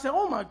shocked and I said,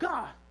 oh my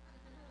God.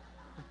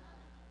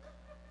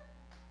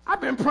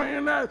 I've been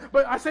praying that.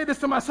 But I say this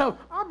to myself,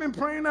 I've been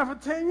praying that for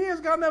 10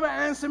 years. God never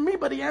answered me,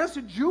 but he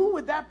answered you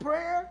with that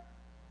prayer.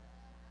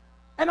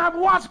 And I've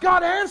watched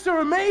God answer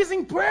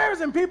amazing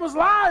prayers in people's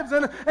lives,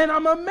 and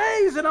I'm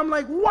amazed, and I'm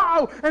like,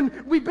 wow. And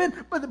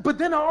but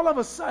then all of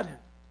a sudden,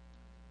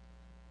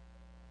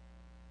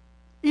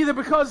 either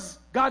because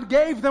God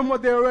gave them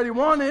what they already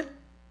wanted,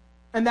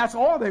 and that's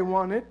all they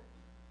wanted,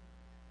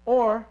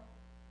 or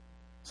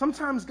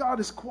sometimes God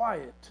is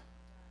quiet.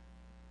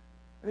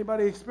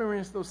 Anybody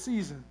experience those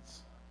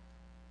seasons?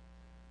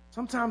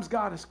 Sometimes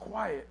God is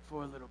quiet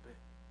for a little bit.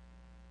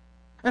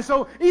 And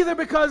so either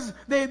because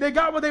they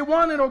got what they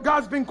wanted, or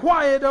God's been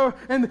quiet,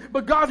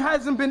 but God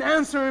hasn't been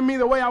answering me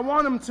the way I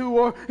want him to,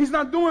 or he's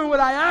not doing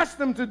what I asked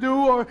him to do,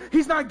 or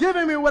he's not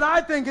giving me what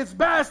I think is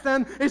best,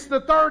 and it's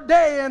the third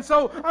day, and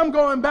so I'm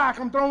going back,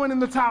 I'm throwing in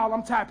the towel,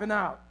 I'm tapping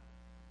out.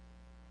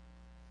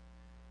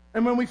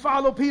 And when we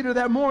followed Peter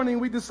that morning,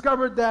 we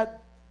discovered that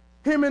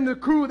him and the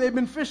crew, they've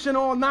been fishing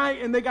all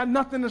night, and they got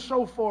nothing to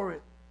show for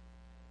it.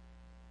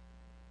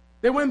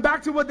 They went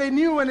back to what they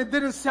knew, and it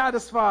didn't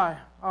satisfy.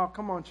 Oh,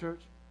 come on, church.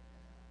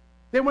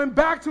 They went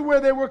back to where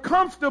they were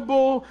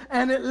comfortable,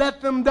 and it let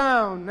them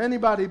down.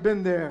 Anybody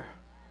been there?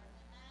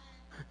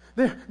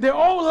 Their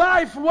old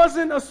life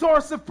wasn't a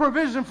source of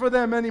provision for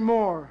them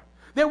anymore.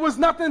 There was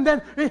nothing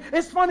that...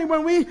 It's funny,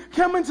 when we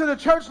come into the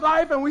church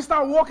life and we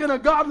start walking a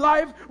God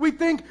life, we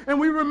think and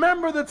we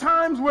remember the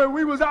times where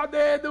we was out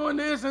there doing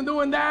this and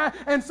doing that,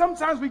 and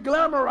sometimes we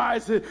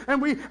glamorize it,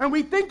 and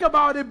we think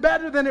about it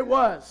better than it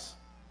was.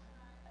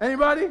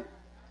 Anybody?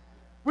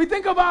 We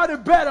think about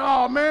it better.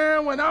 Oh,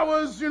 man, when I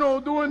was,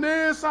 doing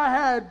this, I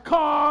had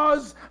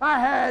cars, I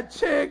had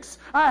chicks,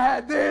 I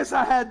had this,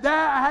 I had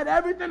that, I had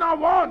everything I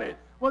wanted.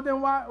 Well,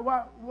 then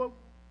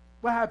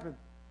what happened?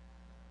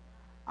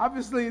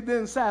 Obviously, it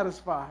didn't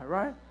satisfy,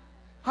 right?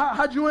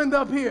 How'd you end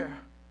up here?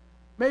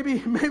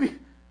 Maybe,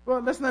 well,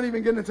 let's not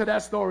even get into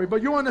that story,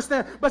 but you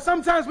understand. But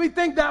sometimes we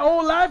think that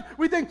old life,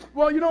 we think,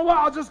 well, you know what,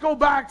 I'll just go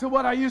back to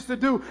what I used to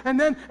do. And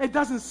then it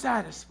doesn't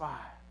satisfy.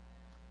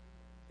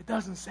 It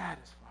doesn't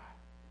satisfy.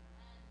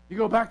 You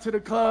go back to the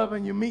club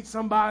and you meet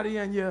somebody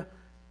and you're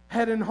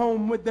heading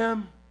home with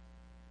them,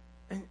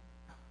 and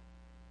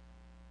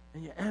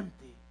you're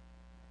empty.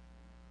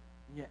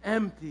 And you're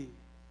empty.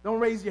 Don't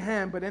raise your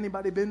hand, but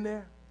anybody been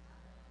there?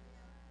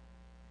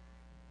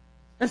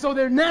 And so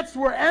their nets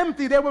were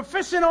empty. They were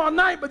fishing all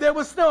night, but they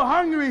were still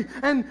hungry.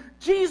 And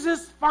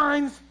Jesus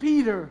finds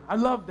Peter. I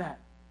love that.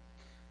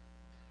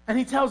 And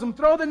he tells him,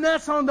 throw the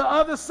nets on the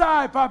other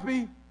side,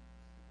 Papi.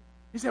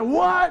 He said,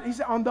 what? He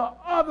said, on the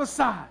other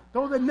side.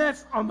 Throw the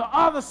nets on the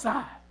other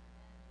side.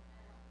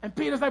 And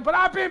Peter's like, but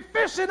I've been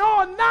fishing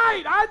all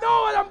night. I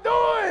know what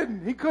I'm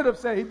doing. He could have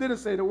said, he didn't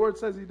say, the word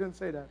says he didn't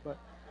say that. But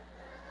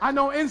I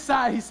know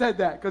inside he said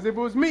that. Because if it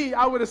was me,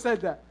 I would have said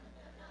that.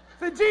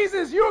 I said,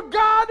 Jesus, you're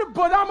God,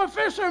 but I'm a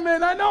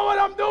fisherman. I know what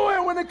I'm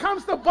doing when it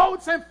comes to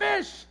boats and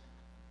fish.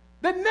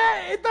 The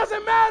net, it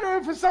doesn't matter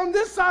if it's on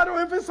this side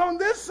or if it's on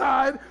this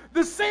side.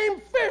 The same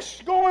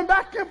fish going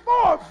back and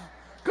forth.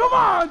 Come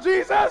on,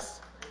 Jesus.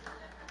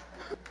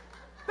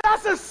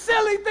 That's a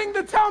silly thing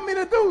to tell me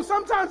to do.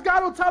 Sometimes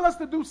God will tell us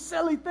to do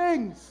silly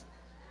things.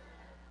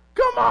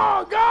 Come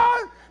on,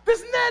 God.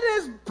 This net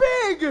is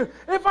big.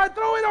 If I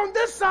throw it on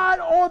this side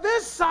or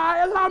this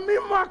side, la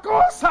misma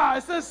cosa.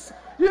 It's this,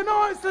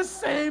 it's the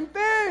same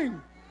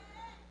thing.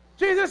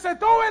 Jesus said,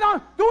 throw it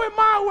on, do it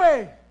my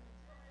way.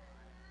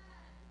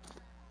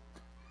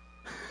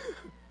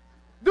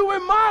 Do it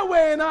my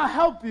way and I'll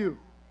help you.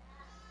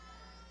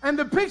 And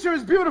the picture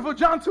is beautiful.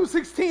 John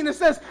 2:16, it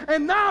says,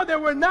 and now they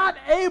were not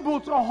able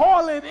to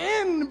haul it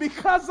in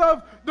because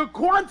of the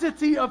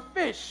quantity of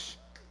fish.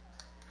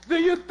 Do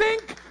you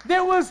think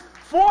there was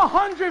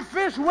 400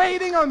 fish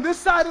waiting on this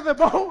side of the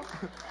boat?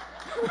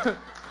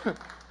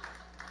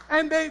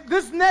 And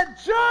this net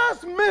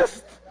just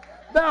missed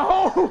that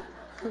whole,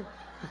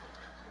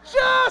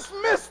 just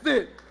missed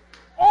it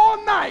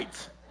all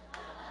night.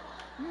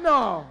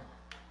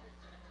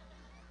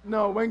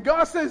 No, when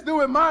God says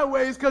do it my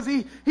way, it's because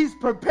he's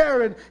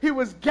preparing. He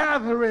was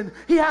gathering.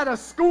 He had a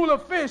school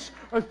of fish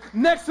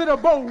next to the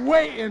boat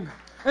waiting.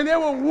 And they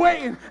were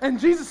waiting. And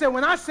Jesus said,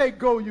 when I say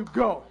go, you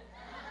go.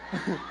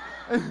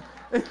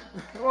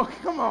 Well,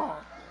 come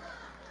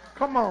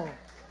on.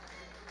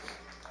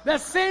 That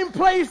same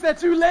place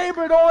that you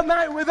labored all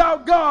night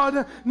without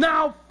God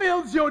now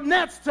fills your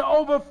nets to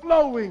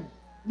overflowing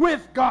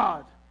with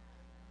God.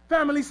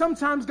 Family,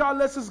 sometimes God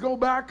lets us go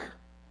back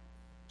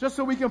just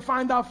so we can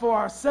find out for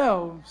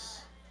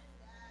ourselves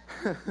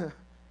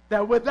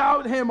that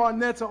without him, our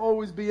nets will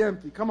always be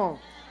empty. Come on.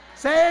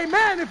 Say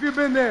amen if you've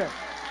been there.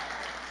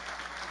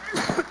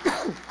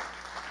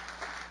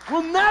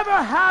 We'll never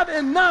have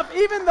enough.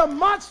 Even the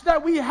much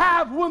that we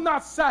have will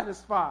not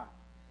satisfy.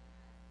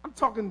 I'm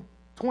talking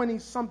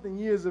 20-something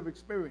years of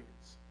experience.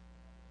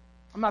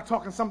 I'm not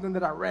talking something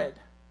that I read.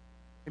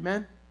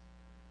 Amen?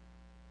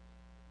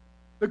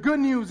 The good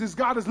news is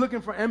God is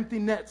looking for empty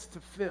nets to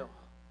fill.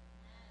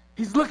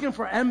 He's looking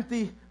for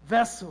empty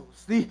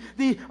vessels.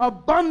 The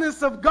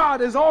abundance of God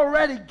is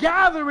already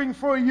gathering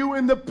for you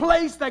in the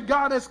place that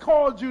God has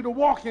called you to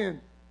walk in.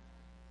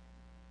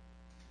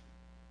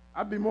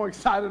 I'd be more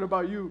excited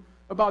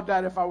about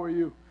that if I were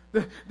you.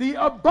 The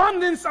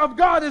abundance of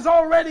God is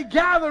already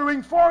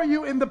gathering for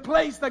you in the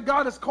place that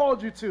God has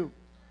called you to.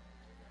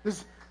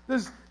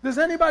 Does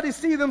anybody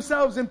see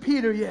themselves in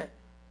Peter yet?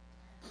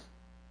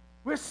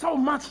 We're so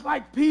much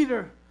like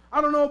Peter. I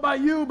don't know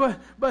about you,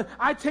 but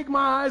I take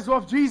my eyes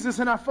off Jesus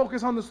and I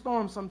focus on the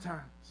storm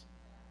sometimes.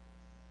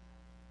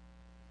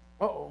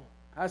 Uh-oh,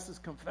 pastor's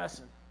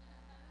confessing.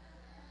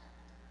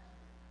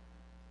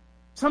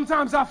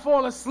 Sometimes I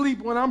fall asleep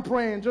when I'm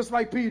praying, just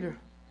like Peter.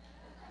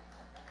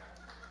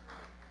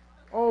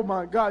 Oh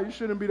my God, you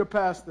shouldn't be the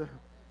pastor.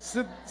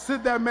 Sit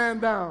that man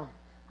down.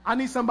 I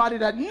need somebody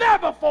that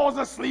never falls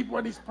asleep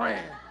when he's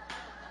praying.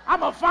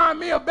 I'm going to find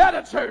me a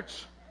better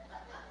church.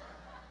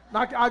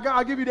 Now,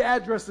 I'll give you the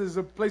addresses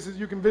of places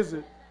you can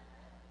visit.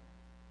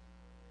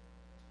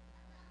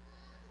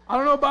 I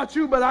don't know about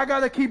you, but I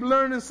got to keep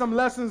learning some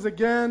lessons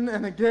again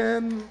and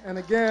again and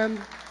again.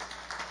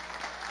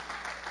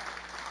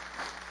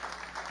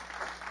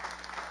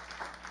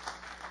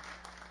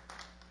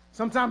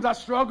 Sometimes I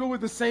struggle with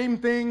the same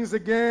things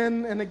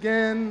again and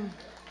again.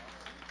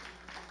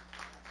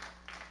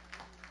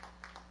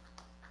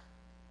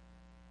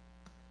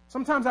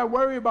 Sometimes I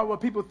worry about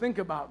what people think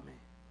about me.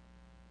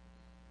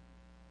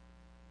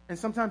 And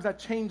sometimes that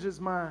changes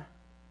my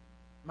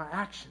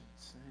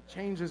actions. And it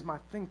changes my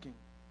thinking.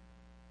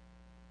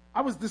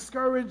 I was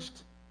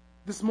discouraged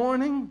this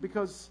morning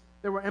because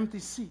there were empty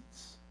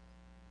seats.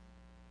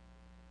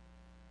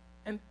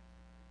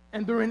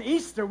 And during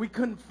Easter, we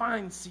couldn't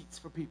find seats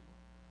for people.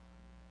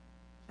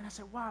 And I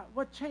said, wow,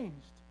 what changed?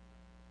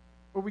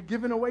 Were we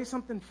giving away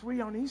something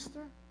free on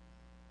Easter?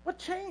 What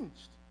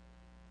changed?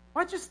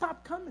 Why'd you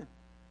stop coming?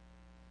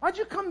 Why'd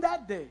you come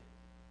that day?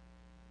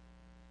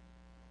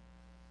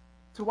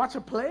 To watch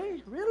a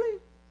play? Really?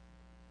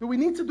 Do we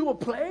need to do a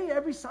play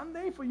every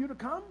Sunday for you to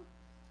come?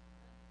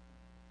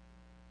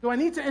 Do I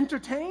need to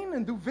entertain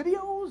and do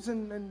videos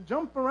and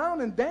jump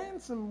around and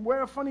dance and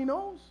wear a funny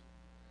nose?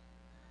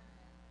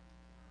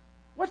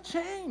 What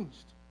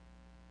changed?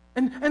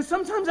 And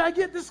sometimes I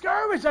get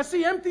discouraged. I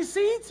see empty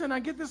seats and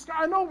I get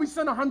discouraged. I know we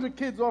send 100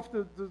 kids off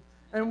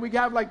and we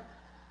have like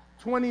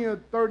 20 or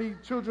 30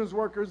 children's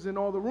workers in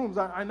all the rooms.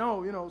 I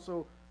know,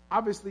 so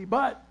obviously,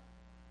 but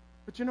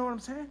you know what I'm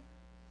saying?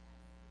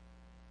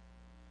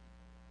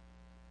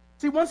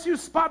 See, once you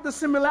spot the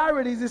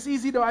similarities, it's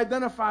easy to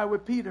identify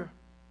with Peter.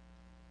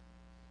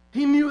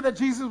 He knew that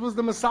Jesus was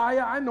the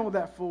Messiah. I know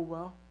that full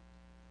well.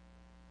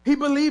 He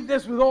believed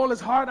this with all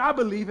his heart. I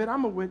believe it.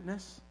 I'm a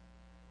witness.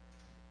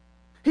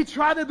 He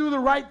tried to do the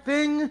right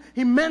thing.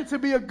 He meant to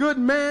be a good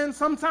man.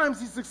 Sometimes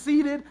he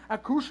succeeded.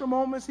 At crucial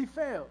moments, he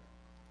failed.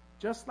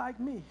 Just like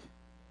me.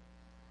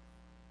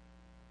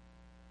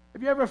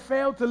 Have you ever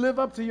failed to live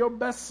up to your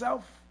best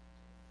self?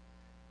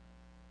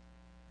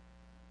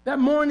 That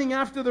morning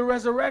after the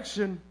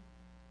resurrection,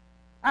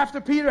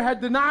 after Peter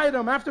had denied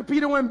him, after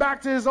Peter went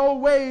back to his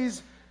old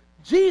ways,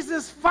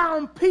 Jesus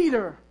found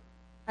Peter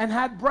and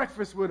had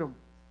breakfast with him.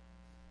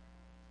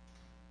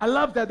 I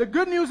love that. The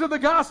good news of the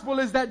gospel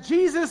is that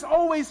Jesus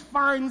always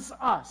finds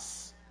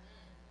us.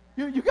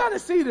 You got to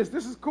see this.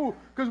 This is cool.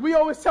 Because we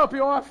always tell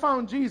people, I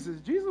found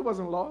Jesus. Jesus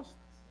wasn't lost.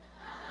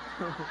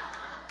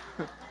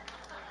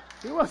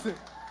 He wasn't.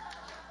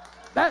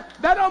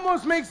 That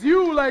almost makes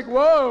you like,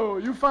 whoa,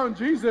 you found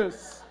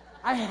Jesus.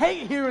 I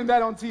hate hearing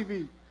that on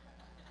TV.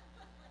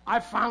 I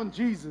found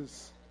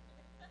Jesus.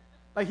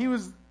 Like he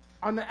was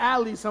on the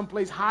alley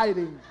someplace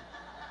hiding.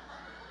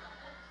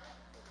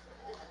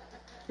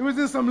 He was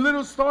in some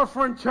little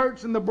storefront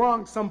church in the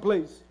Bronx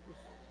someplace.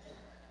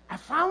 I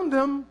found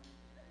him.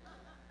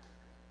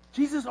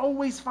 Jesus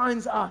always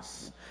finds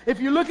us. If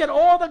you look at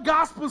all the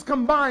Gospels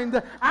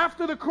combined,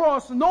 after the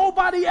cross,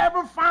 nobody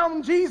ever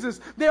found Jesus.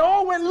 They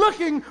all went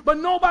looking, but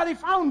nobody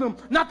found him.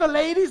 Not the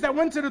ladies that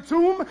went to the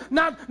tomb,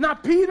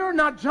 not Peter,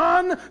 not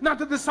John, not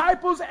the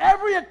disciples.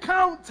 Every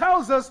account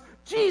tells us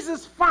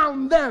Jesus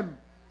found them.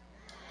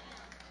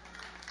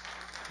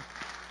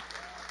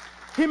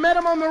 He met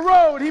him on the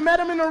road. He met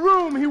him in a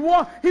room.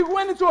 He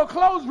went into a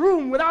closed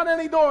room without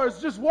any doors,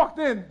 just walked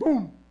in.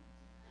 Boom.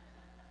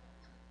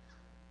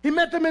 He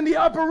met them in the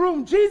upper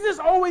room. Jesus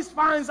always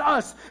finds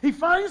us. He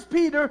finds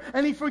Peter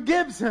and he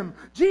forgives him.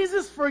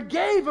 Jesus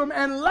forgave him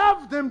and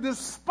loved him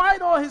despite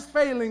all his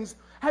failings.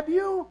 Have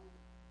you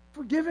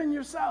forgiven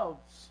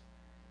yourselves?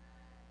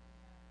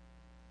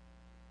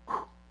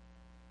 Whew.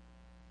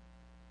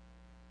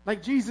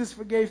 Like Jesus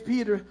forgave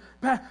Peter.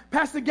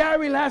 Pastor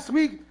Gary last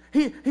week,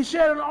 he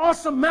shared an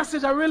awesome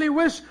message. I really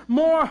wish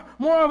more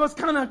of us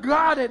kind of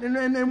got it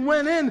and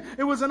went in.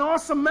 It was an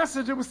awesome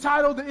message. It was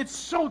titled,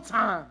 It's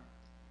Showtime.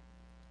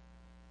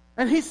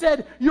 And he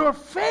said, your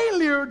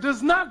failure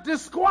does not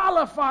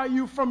disqualify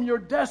you from your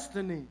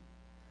destiny.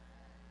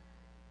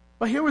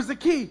 But here was the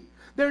key.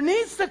 There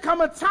needs to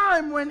come a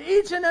time when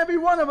each and every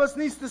one of us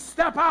needs to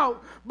step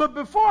out. But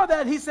before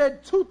that, he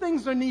said, two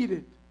things are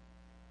needed.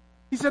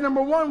 He said,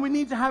 number one, we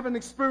need to have an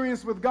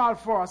experience with God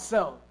for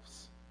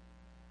ourselves.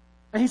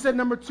 And he said,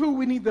 number two,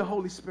 we need the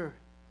Holy Spirit.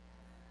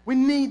 We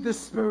need the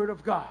Spirit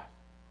of God.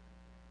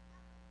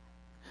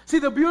 See,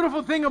 the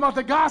beautiful thing about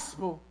the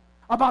gospel,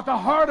 about the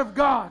heart of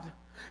God,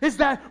 is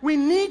that we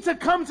need to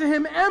come to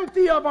him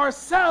empty of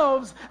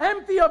ourselves,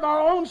 empty of our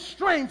own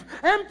strength,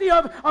 empty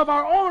of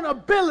our own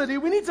ability.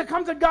 We need to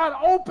come to God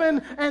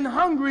open and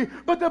hungry.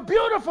 But the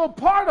beautiful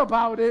part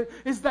about it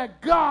is that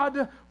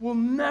God will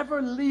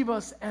never leave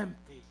us empty.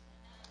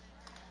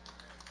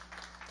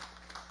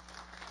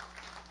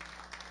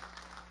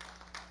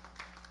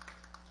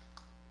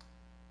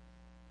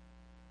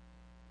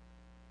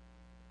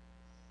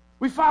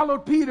 We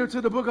followed Peter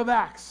to the book of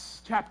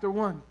Acts, chapter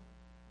 1.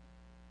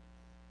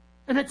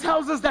 And it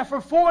tells us that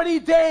for 40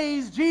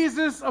 days,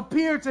 Jesus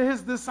appeared to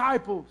his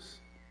disciples.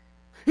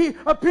 He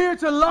appeared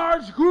to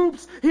large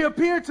groups. He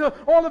appeared to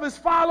all of his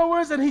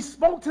followers, and he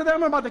spoke to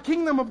them about the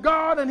kingdom of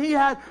God, and he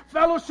had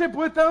fellowship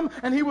with them,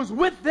 and he was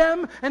with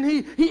them, and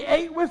he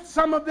ate with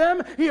some of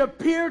them. He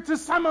appeared to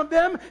some of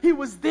them. He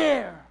was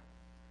there.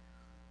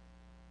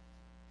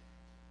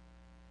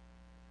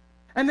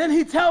 And then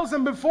he tells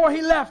them before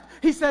he left,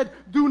 he said,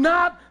 do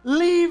not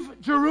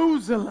leave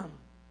Jerusalem.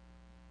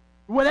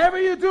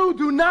 Whatever you do,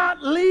 do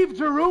not leave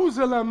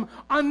Jerusalem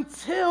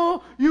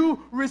until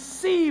you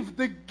receive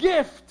the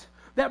gift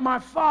that my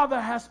Father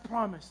has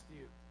promised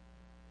you.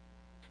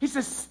 He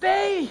says,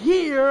 stay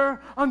here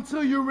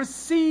until you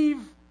receive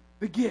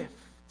the gift,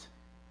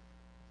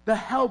 the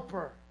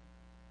helper.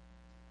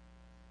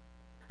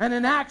 And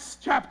in Acts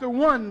chapter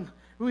 1,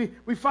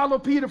 we follow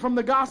Peter from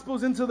the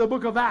Gospels into the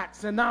book of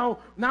Acts. And now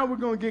we're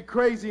going to get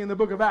crazy in the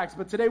book of Acts.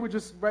 But today we're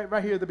just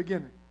right here at the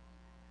beginning.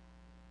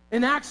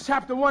 In Acts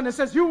chapter 1, it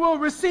says, you will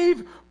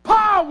receive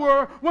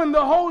power when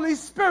the Holy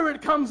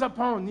Spirit comes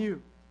upon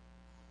you.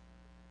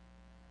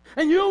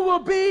 And you will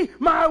be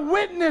my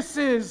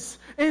witnesses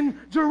in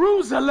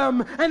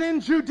Jerusalem and in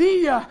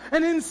Judea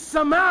and in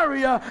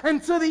Samaria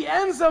and to the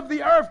ends of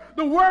the earth.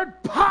 The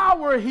word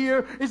power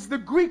here is the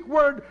Greek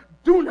word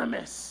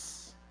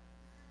dunamis.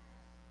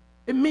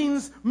 It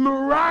means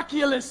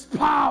miraculous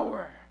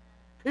power.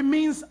 It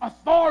means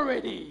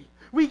authority.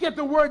 We get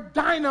the word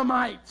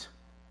dynamite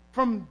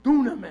from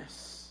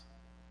dunamis.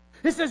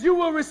 It says you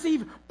will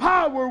receive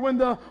power when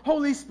the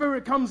Holy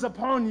Spirit comes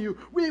upon you.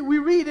 We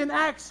read in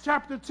Acts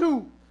chapter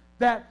 2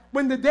 that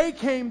when the day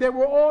came, they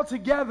were all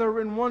together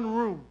in one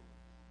room.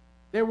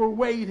 They were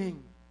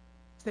waiting.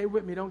 Stay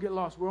with me, don't get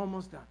lost. We're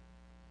almost done.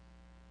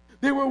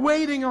 They were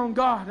waiting on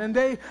God, and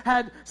they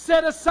had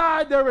set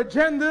aside their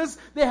agendas.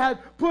 They had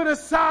put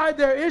aside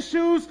their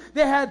issues.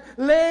 They had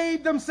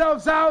laid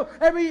themselves out.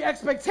 Every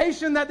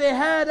expectation that they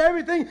had,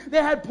 everything,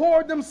 they had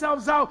poured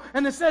themselves out.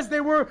 And it says they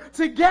were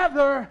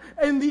together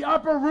in the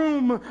upper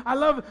room. I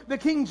love the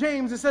King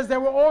James. It says they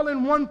were all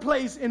in one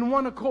place, in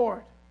one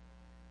accord.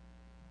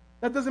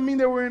 That doesn't mean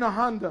they were in a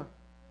Honda.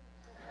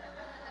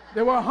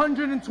 There were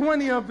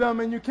 120 of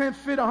them, and you can't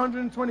fit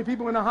 120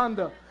 people in a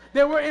Honda.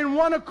 They were in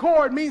one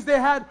accord, means they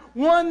had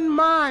one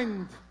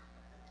mind.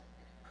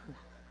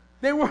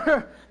 There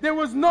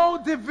was no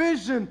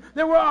division.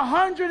 There were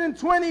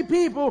 120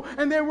 people,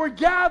 and they were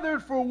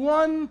gathered for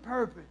one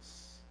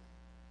purpose.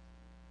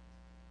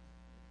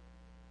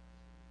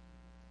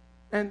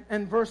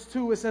 And verse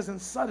 2, it says,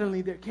 and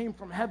suddenly there came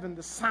from heaven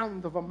the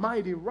sound of a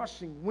mighty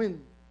rushing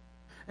wind,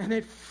 and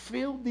it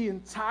filled the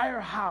entire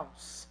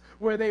house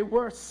where they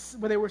were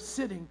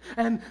sitting,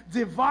 and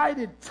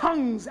divided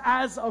tongues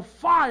as of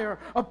fire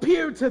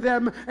appeared to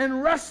them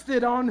and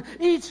rested on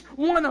each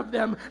one of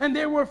them. And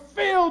they were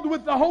filled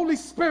with the Holy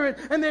Spirit,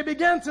 and they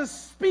began to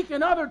speak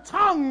in other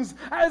tongues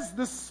as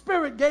the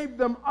Spirit gave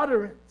them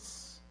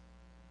utterance.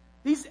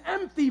 These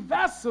empty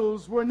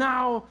vessels were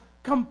now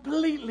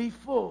completely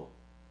full.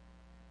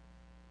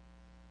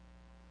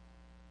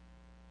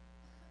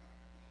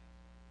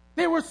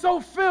 They were so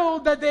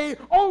filled that they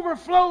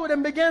overflowed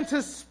and began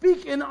to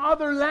speak in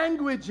other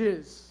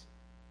languages.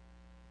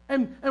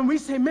 And we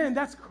say, man,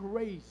 that's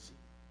crazy.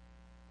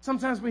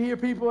 Sometimes we hear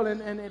people,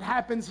 and it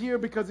happens here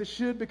because it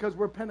should, because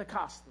we're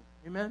Pentecostal.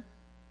 Amen?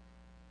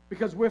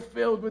 Because we're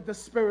filled with the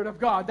Spirit of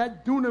God.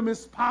 That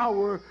dunamis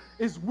power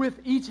is with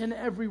each and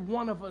every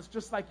one of us,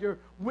 just like you're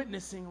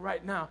witnessing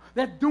right now.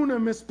 That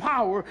dunamis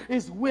power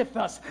is with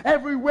us.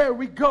 Everywhere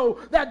we go,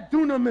 that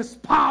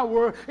dunamis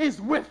power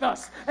is with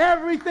us.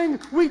 Everything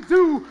we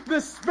do,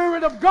 the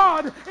Spirit of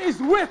God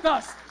is with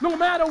us. No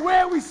matter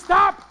where we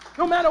stop,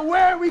 no matter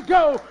where we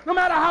go, no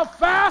matter how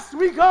fast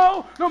we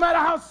go, no matter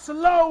how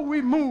slow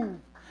we move,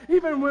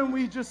 even when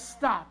we just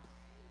stop.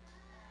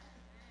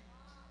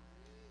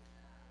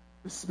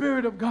 The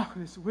Spirit of God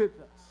is with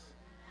us.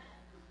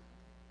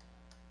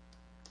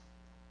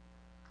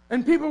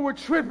 And people were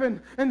tripping,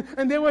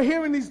 and they were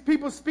hearing these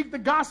people speak the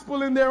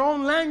gospel in their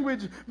own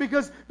language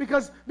because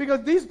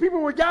these people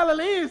were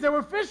Galileans. They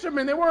were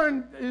fishermen. They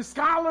weren't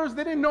scholars.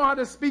 They didn't know how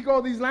to speak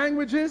all these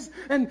languages.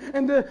 And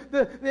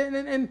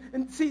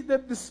see,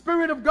 the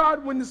Spirit of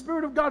God, when the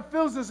Spirit of God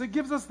fills us, it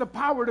gives us the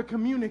power to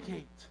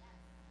communicate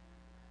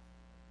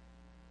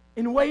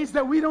in ways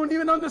that we don't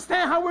even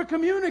understand how we're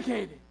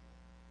communicating.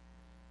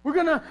 We're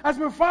going to, as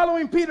we're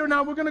following Peter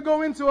now, we're going to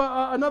go into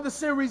another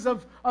series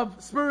of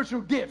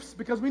spiritual gifts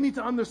because we need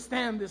to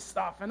understand this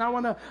stuff. And I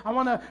want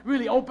to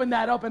really open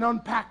that up and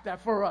unpack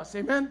that for us.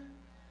 Amen?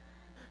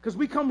 Because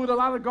we come with a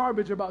lot of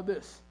garbage about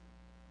this.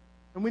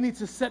 And we need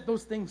to set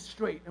those things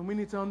straight. And we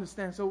need to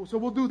understand. So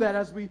we'll do that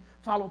as we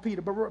follow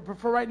Peter. But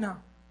for right now,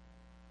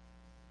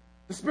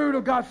 the Spirit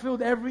of God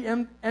filled every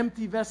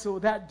empty vessel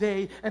that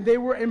day. And they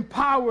were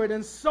empowered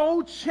and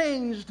so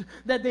changed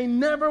that they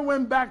never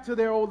went back to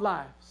their old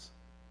lives.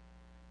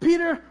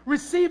 Peter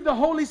received the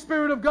Holy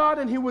Spirit of God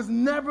and he was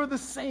never the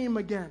same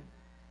again.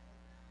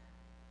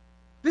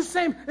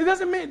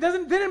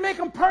 Didn't make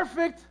him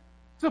perfect.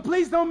 So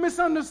please don't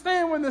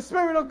misunderstand. When the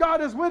Spirit of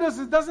God is with us,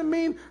 it doesn't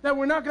mean that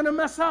we're not going to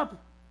mess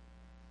up.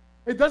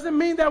 It doesn't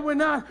mean that we're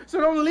not. So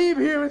don't leave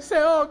here and say,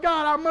 oh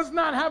God, I must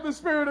not have the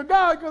Spirit of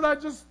God because I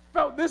just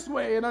felt this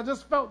way and I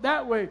just felt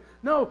that way.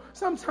 No,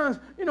 sometimes,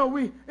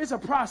 it's a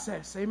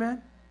process.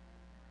 Amen.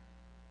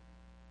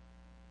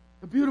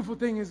 The beautiful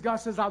thing is God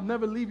says, I'll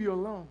never leave you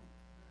alone.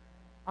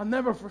 I'll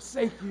never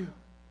forsake you.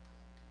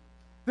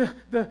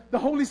 The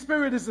Holy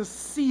Spirit is a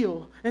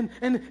seal, and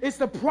it's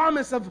the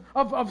promise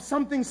of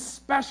something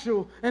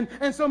special.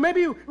 And so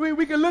maybe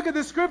we can look at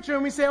the scripture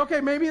and we say, okay,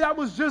 maybe that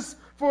was just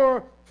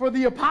for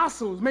the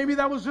apostles. Maybe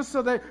that was just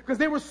so that, because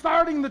they were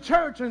starting the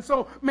church, and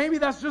so maybe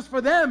that's just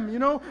for them,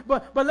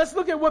 But let's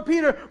look at what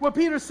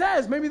Peter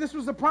says. Maybe this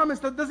was a promise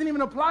that doesn't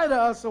even apply to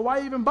us, so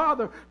why even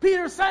bother?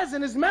 Peter says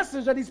in his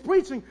message that he's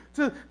preaching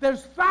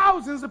there's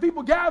thousands of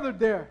people gathered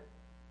there.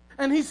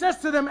 And he says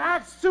to them,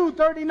 Acts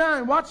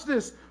 2:39, watch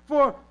this.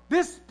 For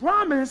this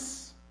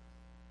promise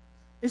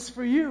is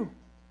for you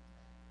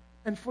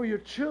and for your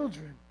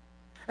children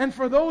and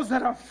for those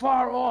that are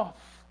far off.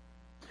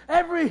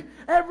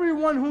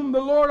 Everyone whom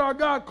the Lord our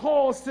God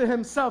calls to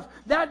himself.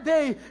 That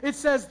day, it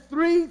says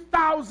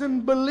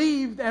 3,000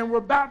 believed and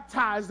were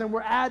baptized and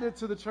were added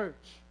to the church.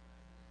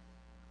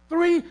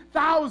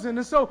 3,000.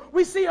 And so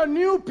we see a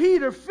new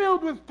Peter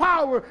filled with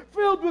power,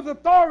 filled with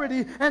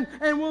authority, and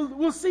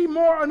we'll see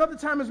more another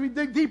time as we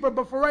dig deeper.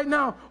 But for right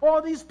now,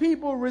 all these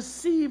people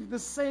received the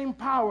same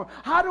power.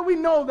 How do we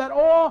know that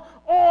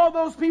all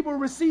those people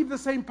received the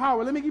same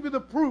power? Let me give you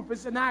the proof.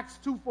 It's in Acts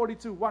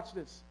 2:42. Watch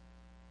this.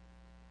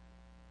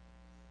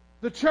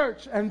 The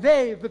church, and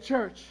they, the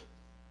church,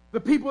 the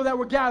people that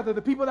were gathered,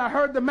 the people that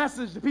heard the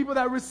message, the people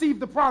that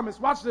received the promise.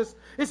 Watch this.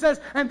 It says,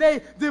 and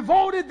they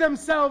devoted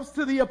themselves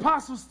to the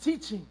apostles'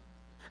 teaching.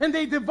 And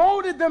they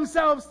devoted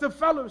themselves to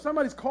fellowship.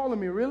 Somebody's calling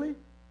me, really?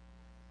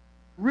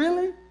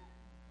 Really?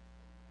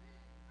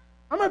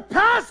 I'm a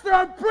pastor,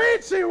 I'm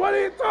preaching. What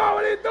are you doing?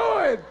 What are you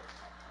doing?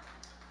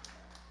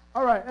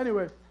 All right,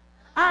 anyway.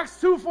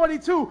 Acts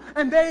 2:42,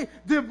 and they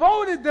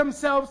devoted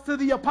themselves to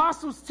the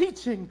apostles'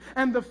 teaching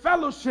and the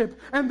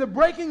fellowship and the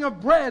breaking of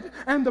bread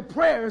and the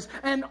prayers,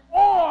 and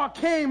awe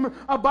came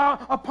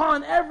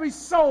upon every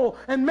soul,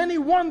 and many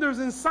wonders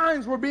and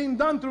signs were being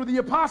done through the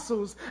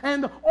apostles,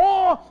 and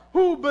all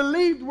who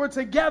believed were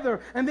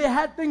together, and they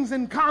had things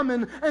in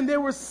common, and they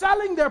were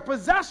selling their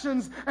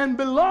possessions and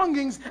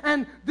belongings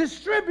and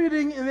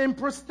distributing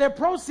their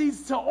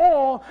proceeds to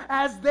all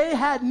as they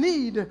had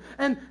need.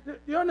 And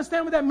you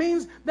understand what that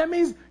means? That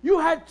means you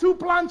had 2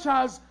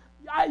 planchas,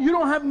 you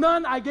don't have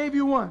none, I gave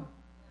you 1.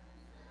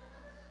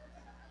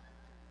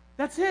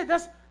 That's it.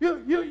 That's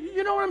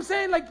you know what I'm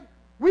saying? Like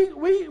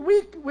we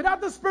without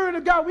the Spirit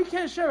of God, we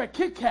can't share a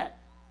Kit Kat.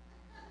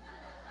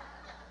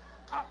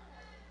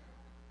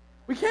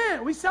 We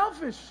can't. We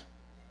selfish.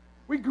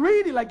 We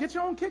greedy. Like, get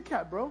your own Kit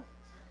Kat, bro.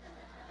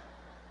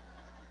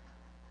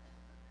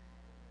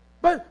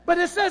 But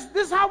it says,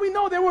 this is how we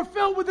know they were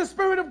filled with the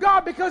Spirit of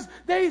God, because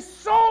they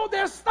sold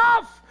their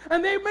stuff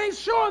and they made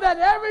sure that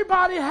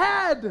everybody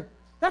had.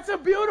 That's a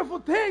beautiful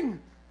thing.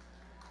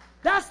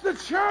 That's the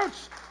church.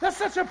 That's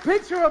such a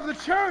picture of the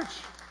church.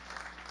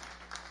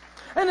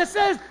 And it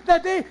says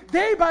that they,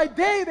 day by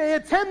day, they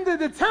attended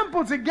the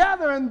temple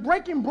together and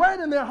breaking bread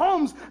in their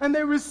homes, and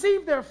they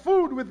received their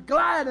food with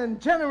glad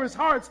and generous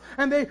hearts,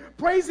 and they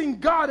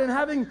praising God and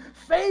having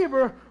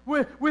favor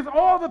with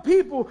all the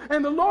people.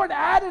 And the Lord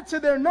added to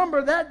their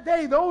number that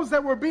day those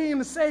that were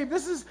being saved.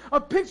 This is a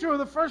picture of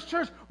the first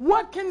church.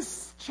 What can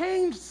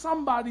change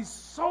somebody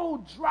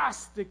so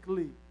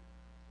drastically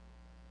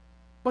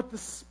but the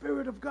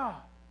Spirit of God?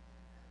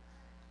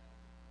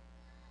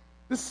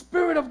 The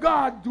Spirit of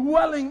God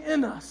dwelling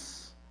in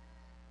us.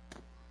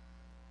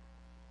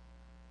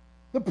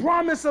 The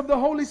promise of the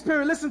Holy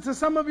Spirit. Listen, to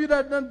some of you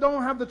that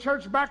don't have the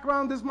church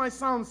background, this might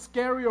sound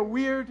scary or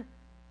weird.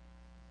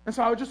 And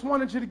so I just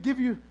wanted to give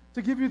you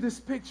this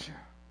picture.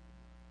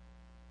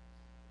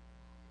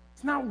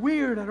 It's not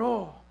weird at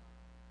all.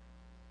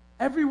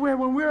 Everywhere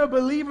when we're a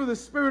believer, the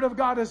Spirit of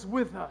God is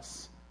with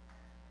us.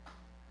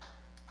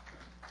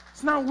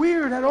 It's not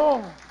weird at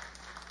all.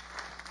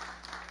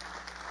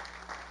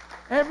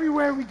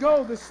 Everywhere we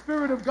go, the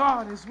Spirit of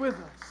God is with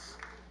us.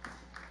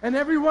 And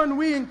everyone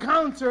we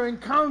encounter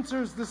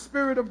encounters the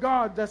Spirit of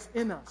God that's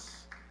in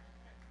us.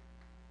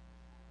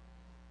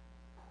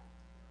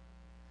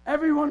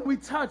 Everyone we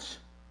touch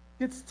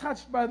gets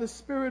touched by the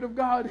Spirit of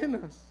God in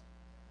us.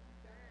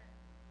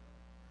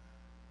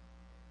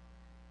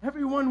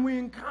 everyone we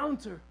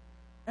encounter,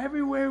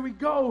 everywhere we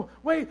go.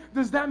 Wait,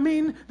 does that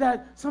mean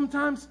that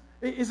sometimes,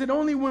 is it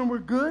only when we're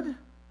good?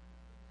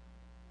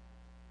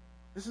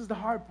 This is the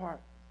hard part.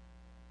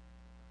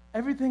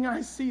 Everything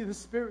I see, the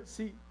Spirit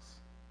sees.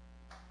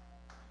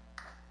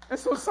 And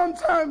so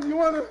sometimes you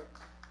want to,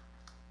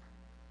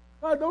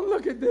 God, don't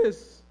look at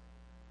this.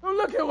 Don't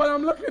look at what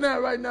I'm looking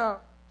at right now.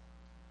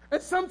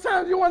 And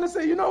sometimes you want to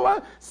say, you know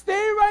what? Stay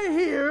right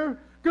here,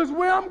 because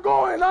where I'm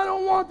going, I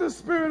don't want the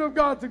Spirit of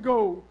God to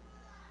go.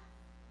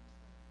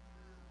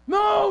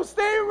 No,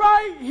 stay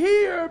right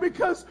here,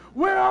 because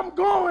where I'm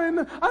going,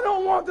 I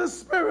don't want the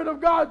Spirit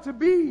of God to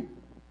be.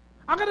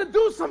 I got to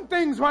do some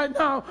things right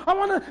now. I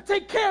want to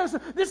take care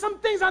of there's some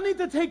things I need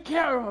to take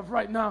care of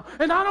right now.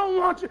 And I don't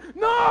want you.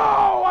 No,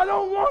 I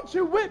don't want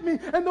you with me.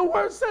 And the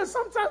word says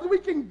sometimes we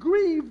can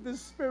grieve the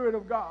Spirit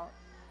of God.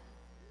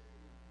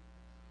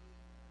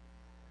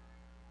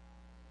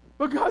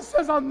 But God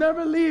says, I'll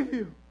never leave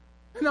you.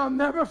 And I'll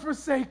never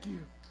forsake you.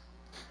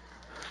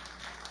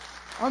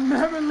 I'll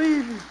never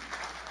leave you.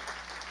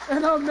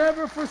 And I'll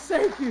never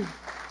forsake you.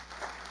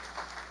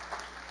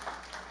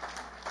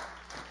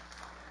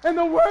 And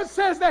the word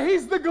says that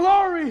he's the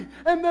glory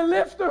and the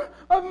lifter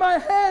of my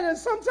head. And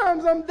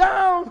sometimes I'm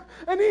down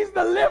and he's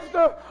the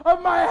lifter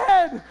of my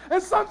head.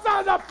 And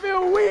sometimes I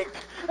feel weak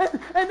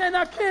and then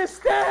I can't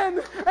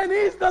stand. And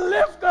he's the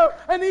lifter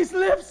and he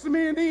lifts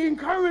me and he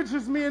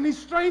encourages me and he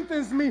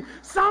strengthens me.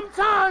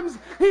 Sometimes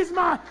he's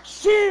my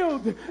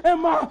shield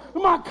and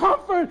my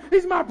comfort.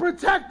 He's my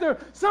protector.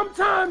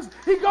 Sometimes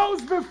he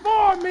goes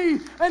before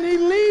me and he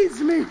leads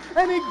me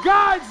and he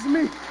guides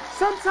me.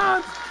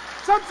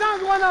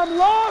 Sometimes when I'm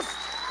lost,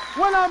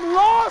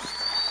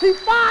 he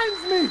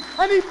finds me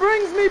and he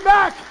brings me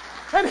back.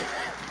 And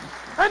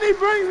he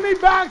brings me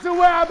back to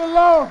where I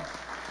belong.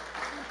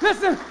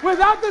 Listen,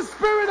 without the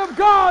Spirit of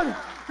God,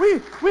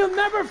 we'll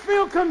never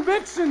feel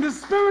conviction. The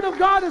Spirit of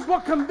God is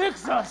what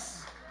convicts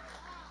us.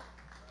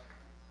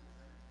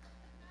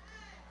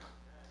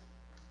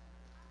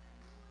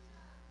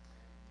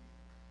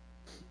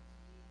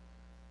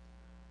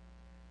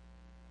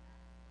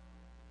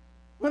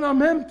 When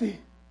I'm empty,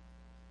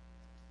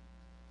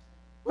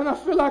 when I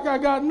feel like I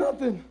got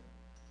nothing,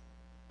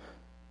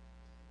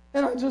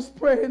 and I just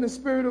pray and the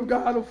Spirit of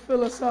God will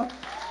fill us up.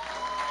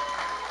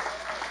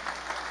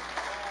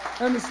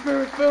 And the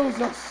Spirit fills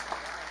us,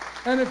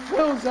 and it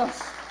fills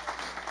us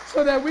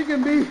so that we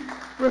can be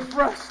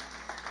refreshed.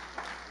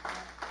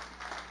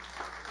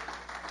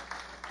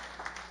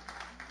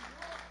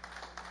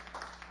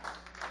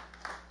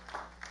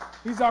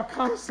 He's our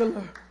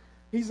counselor.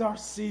 He's our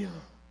seal.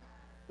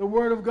 The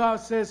Word of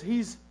God says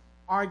he's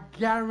our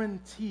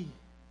guarantee.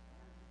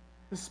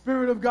 The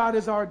Spirit of God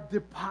is our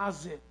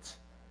deposit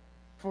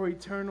for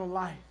eternal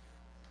life.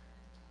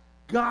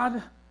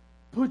 God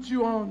put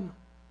you on,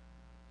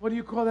 what do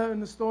you call that in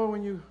the store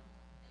when you,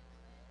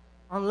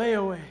 on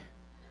layaway.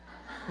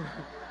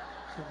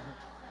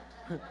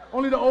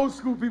 Only the old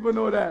school people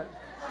know that.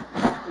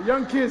 The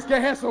young kids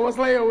can't answer what's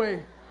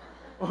layaway.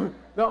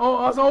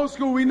 Us old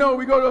school, we know,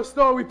 we go to a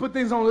store, we put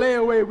things on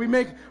layaway.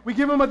 We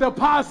give them a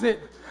deposit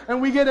and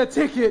we get a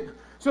ticket.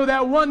 So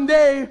that one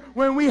day,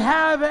 when we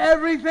have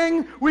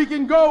everything, we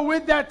can go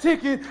with that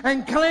ticket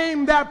and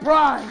claim that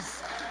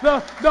prize.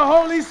 The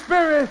Holy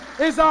Spirit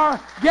is our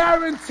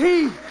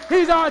guarantee.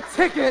 He's our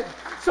ticket.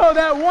 So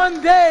that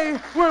one day,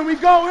 when we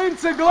go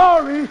into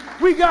glory,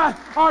 we got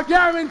our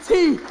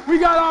guarantee. We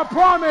got our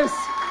promise.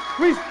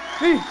 We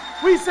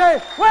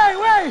say,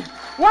 wait,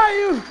 why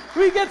you?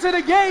 We get to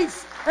the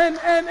gates and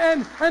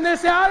they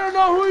say, I don't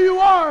know who you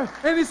are.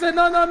 And he said,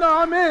 no,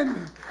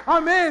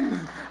 I'm in.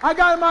 I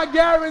got my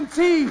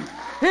guarantee.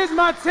 Here's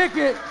my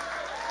ticket.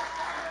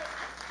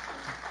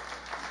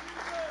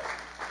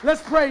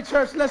 Let's pray,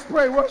 church. Let's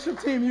pray. Worship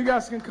team, you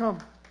guys can come.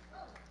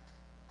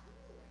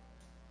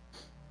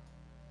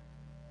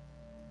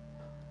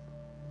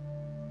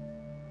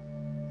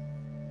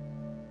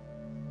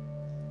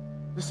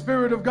 The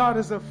Spirit of God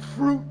is a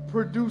fruit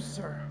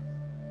producer.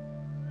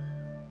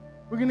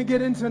 We're going to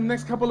get into the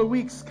next couple of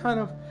weeks kind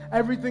of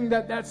everything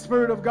that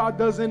Spirit of God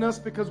does in us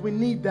because we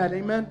need that.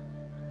 Amen.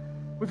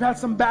 We've had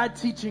some bad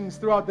teachings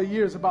throughout the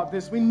years about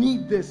this. We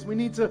need this. We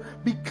need to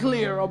be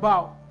clear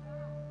about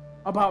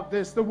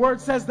this. The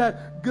Word says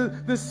that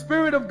the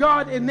Spirit of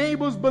God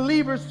enables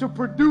believers to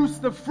produce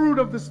the fruit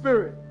of the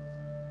Spirit.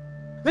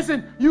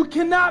 Listen, you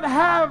cannot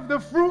have the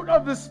fruit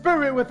of the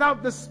Spirit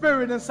without the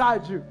Spirit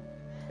inside you.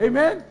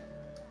 Amen?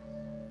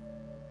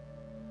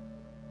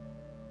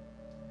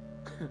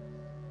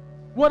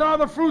 What are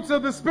the fruits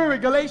of the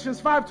Spirit?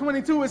 Galatians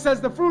 5:22, it says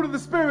the fruit of the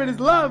Spirit is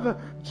love,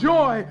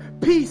 joy,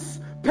 peace,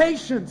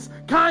 patience,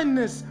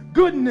 kindness,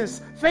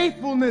 goodness,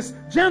 faithfulness,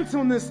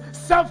 gentleness,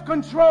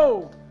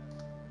 self-control.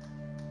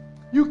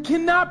 You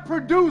cannot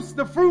produce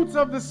the fruits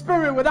of the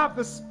Spirit without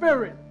the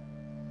Spirit.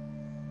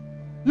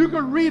 You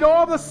can read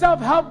all the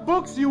self-help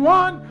books you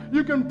want.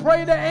 You can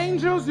pray to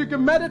angels. You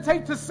can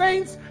meditate to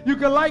saints. You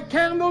can light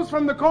candles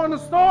from the corner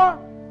store.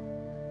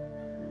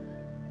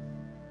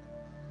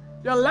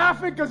 You're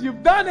laughing because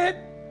you've done it.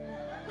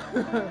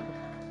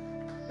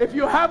 If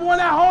you have one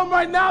at home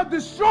right now,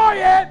 destroy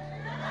it.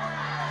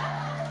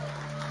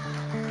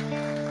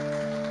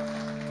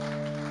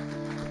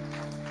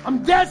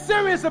 I'm dead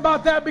serious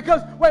about that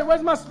because, wait,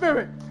 where's my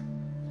spirit?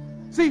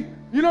 See,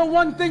 you know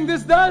one thing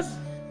this does?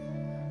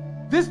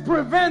 This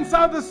prevents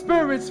other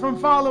spirits from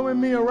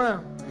following me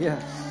around.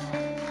 Yes.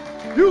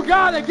 You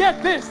gotta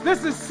get this.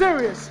 This is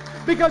serious.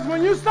 Because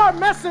when you start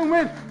messing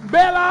with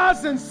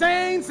Belas and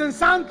saints and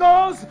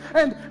santos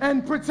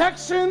and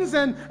protections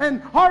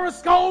and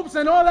horoscopes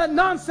and all that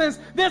nonsense,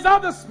 there's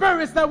other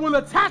spirits that will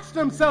attach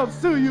themselves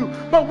to you.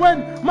 But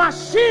when my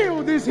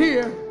shield is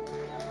here,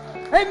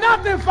 ain't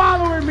nothing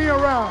following me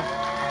around.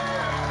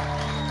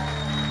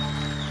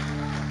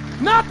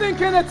 Nothing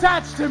can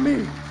attach to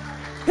me.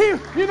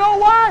 You know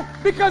why?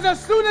 Because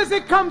as soon as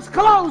it comes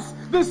close,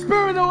 the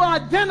spirit will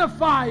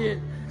identify it.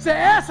 Say,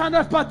 esa no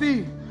es para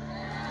ti.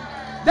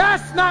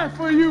 That's not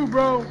for you,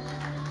 bro.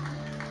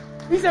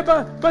 He said,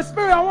 but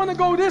spirit, I want to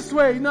go this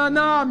way.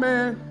 Nah,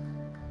 man.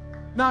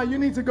 Nah, you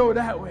need to go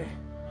that way.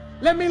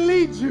 Let me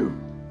lead you.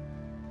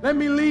 Let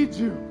me lead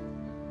you.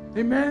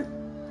 Amen?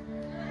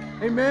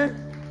 Amen?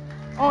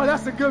 Oh,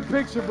 that's a good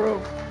picture,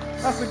 bro.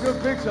 That's a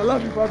good picture. I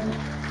love you, buddy.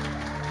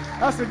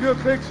 That's a good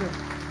picture.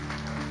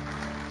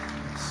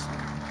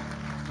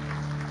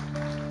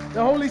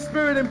 The Holy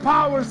Spirit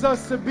empowers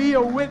us to be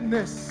a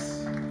witness.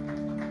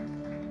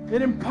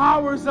 It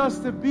empowers us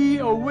to be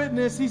a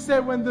witness. He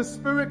said, when the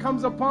Spirit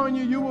comes upon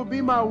you, you will be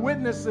my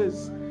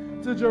witnesses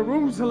to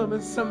Jerusalem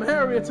and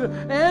Samaria, to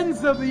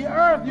ends of the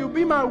earth. You'll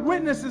be my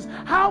witnesses.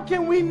 How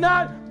can we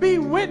not be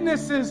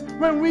witnesses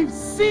when we've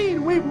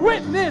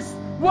witnessed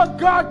what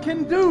God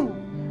can do?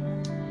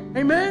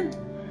 Amen?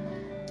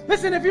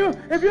 Listen, if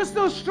you're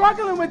still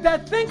struggling with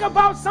that, think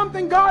about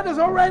something God has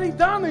already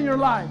done in your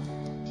life.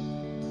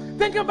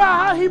 Think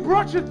about how He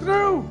brought you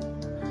through.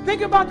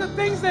 Think about the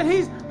things that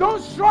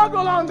don't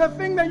struggle on the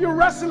thing that you're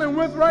wrestling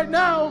with right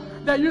now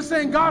that you're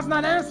saying God's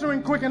not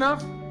answering quick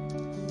enough.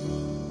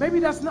 Maybe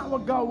that's not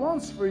what God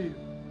wants for you.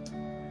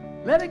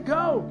 Let it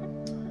go.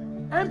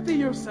 Empty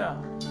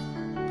yourself.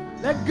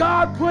 Let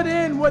God put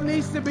in what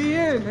needs to be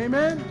in.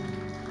 Amen?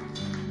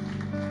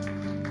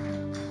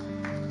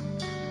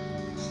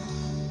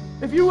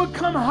 If you would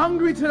come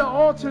hungry to the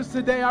altars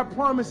today, I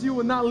promise you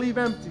will not leave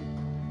empty.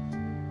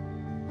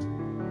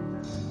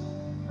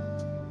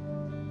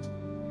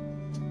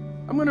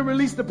 I'm going to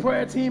release the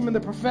prayer team and the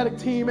prophetic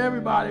team.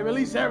 Everybody,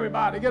 release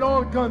everybody. Get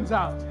all the guns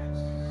out.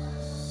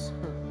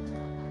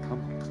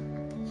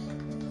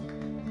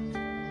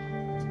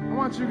 I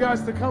want you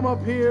guys to come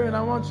up here and I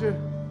don't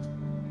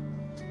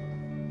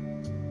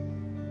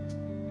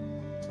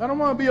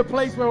want to be a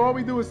place where all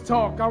we do is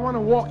talk. I want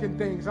to walk in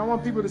things. I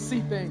want people to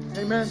see things.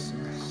 Amen.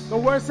 The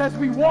word says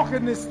we walk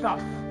in this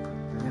stuff.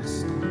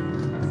 Yes.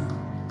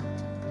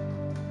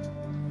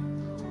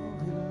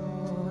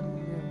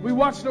 We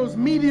watch those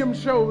medium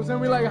shows and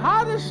we're like,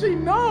 how does she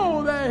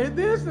know that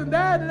this and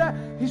that and that?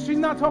 She's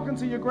not talking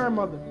to your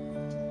grandmother.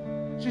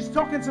 She's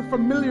talking to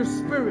familiar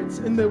spirits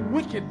in the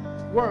wicked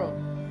world.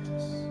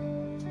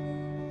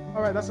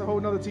 All right, that's a whole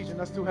nother teaching.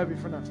 That's too heavy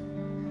for now.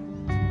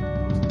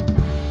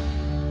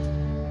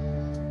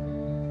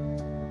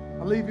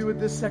 I'll leave you with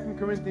this 2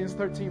 Corinthians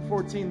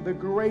 13:14. The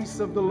grace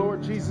of the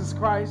Lord Jesus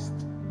Christ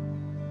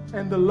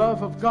and the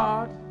love of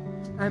God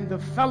and the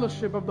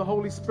fellowship of the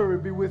Holy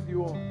Spirit be with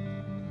you all.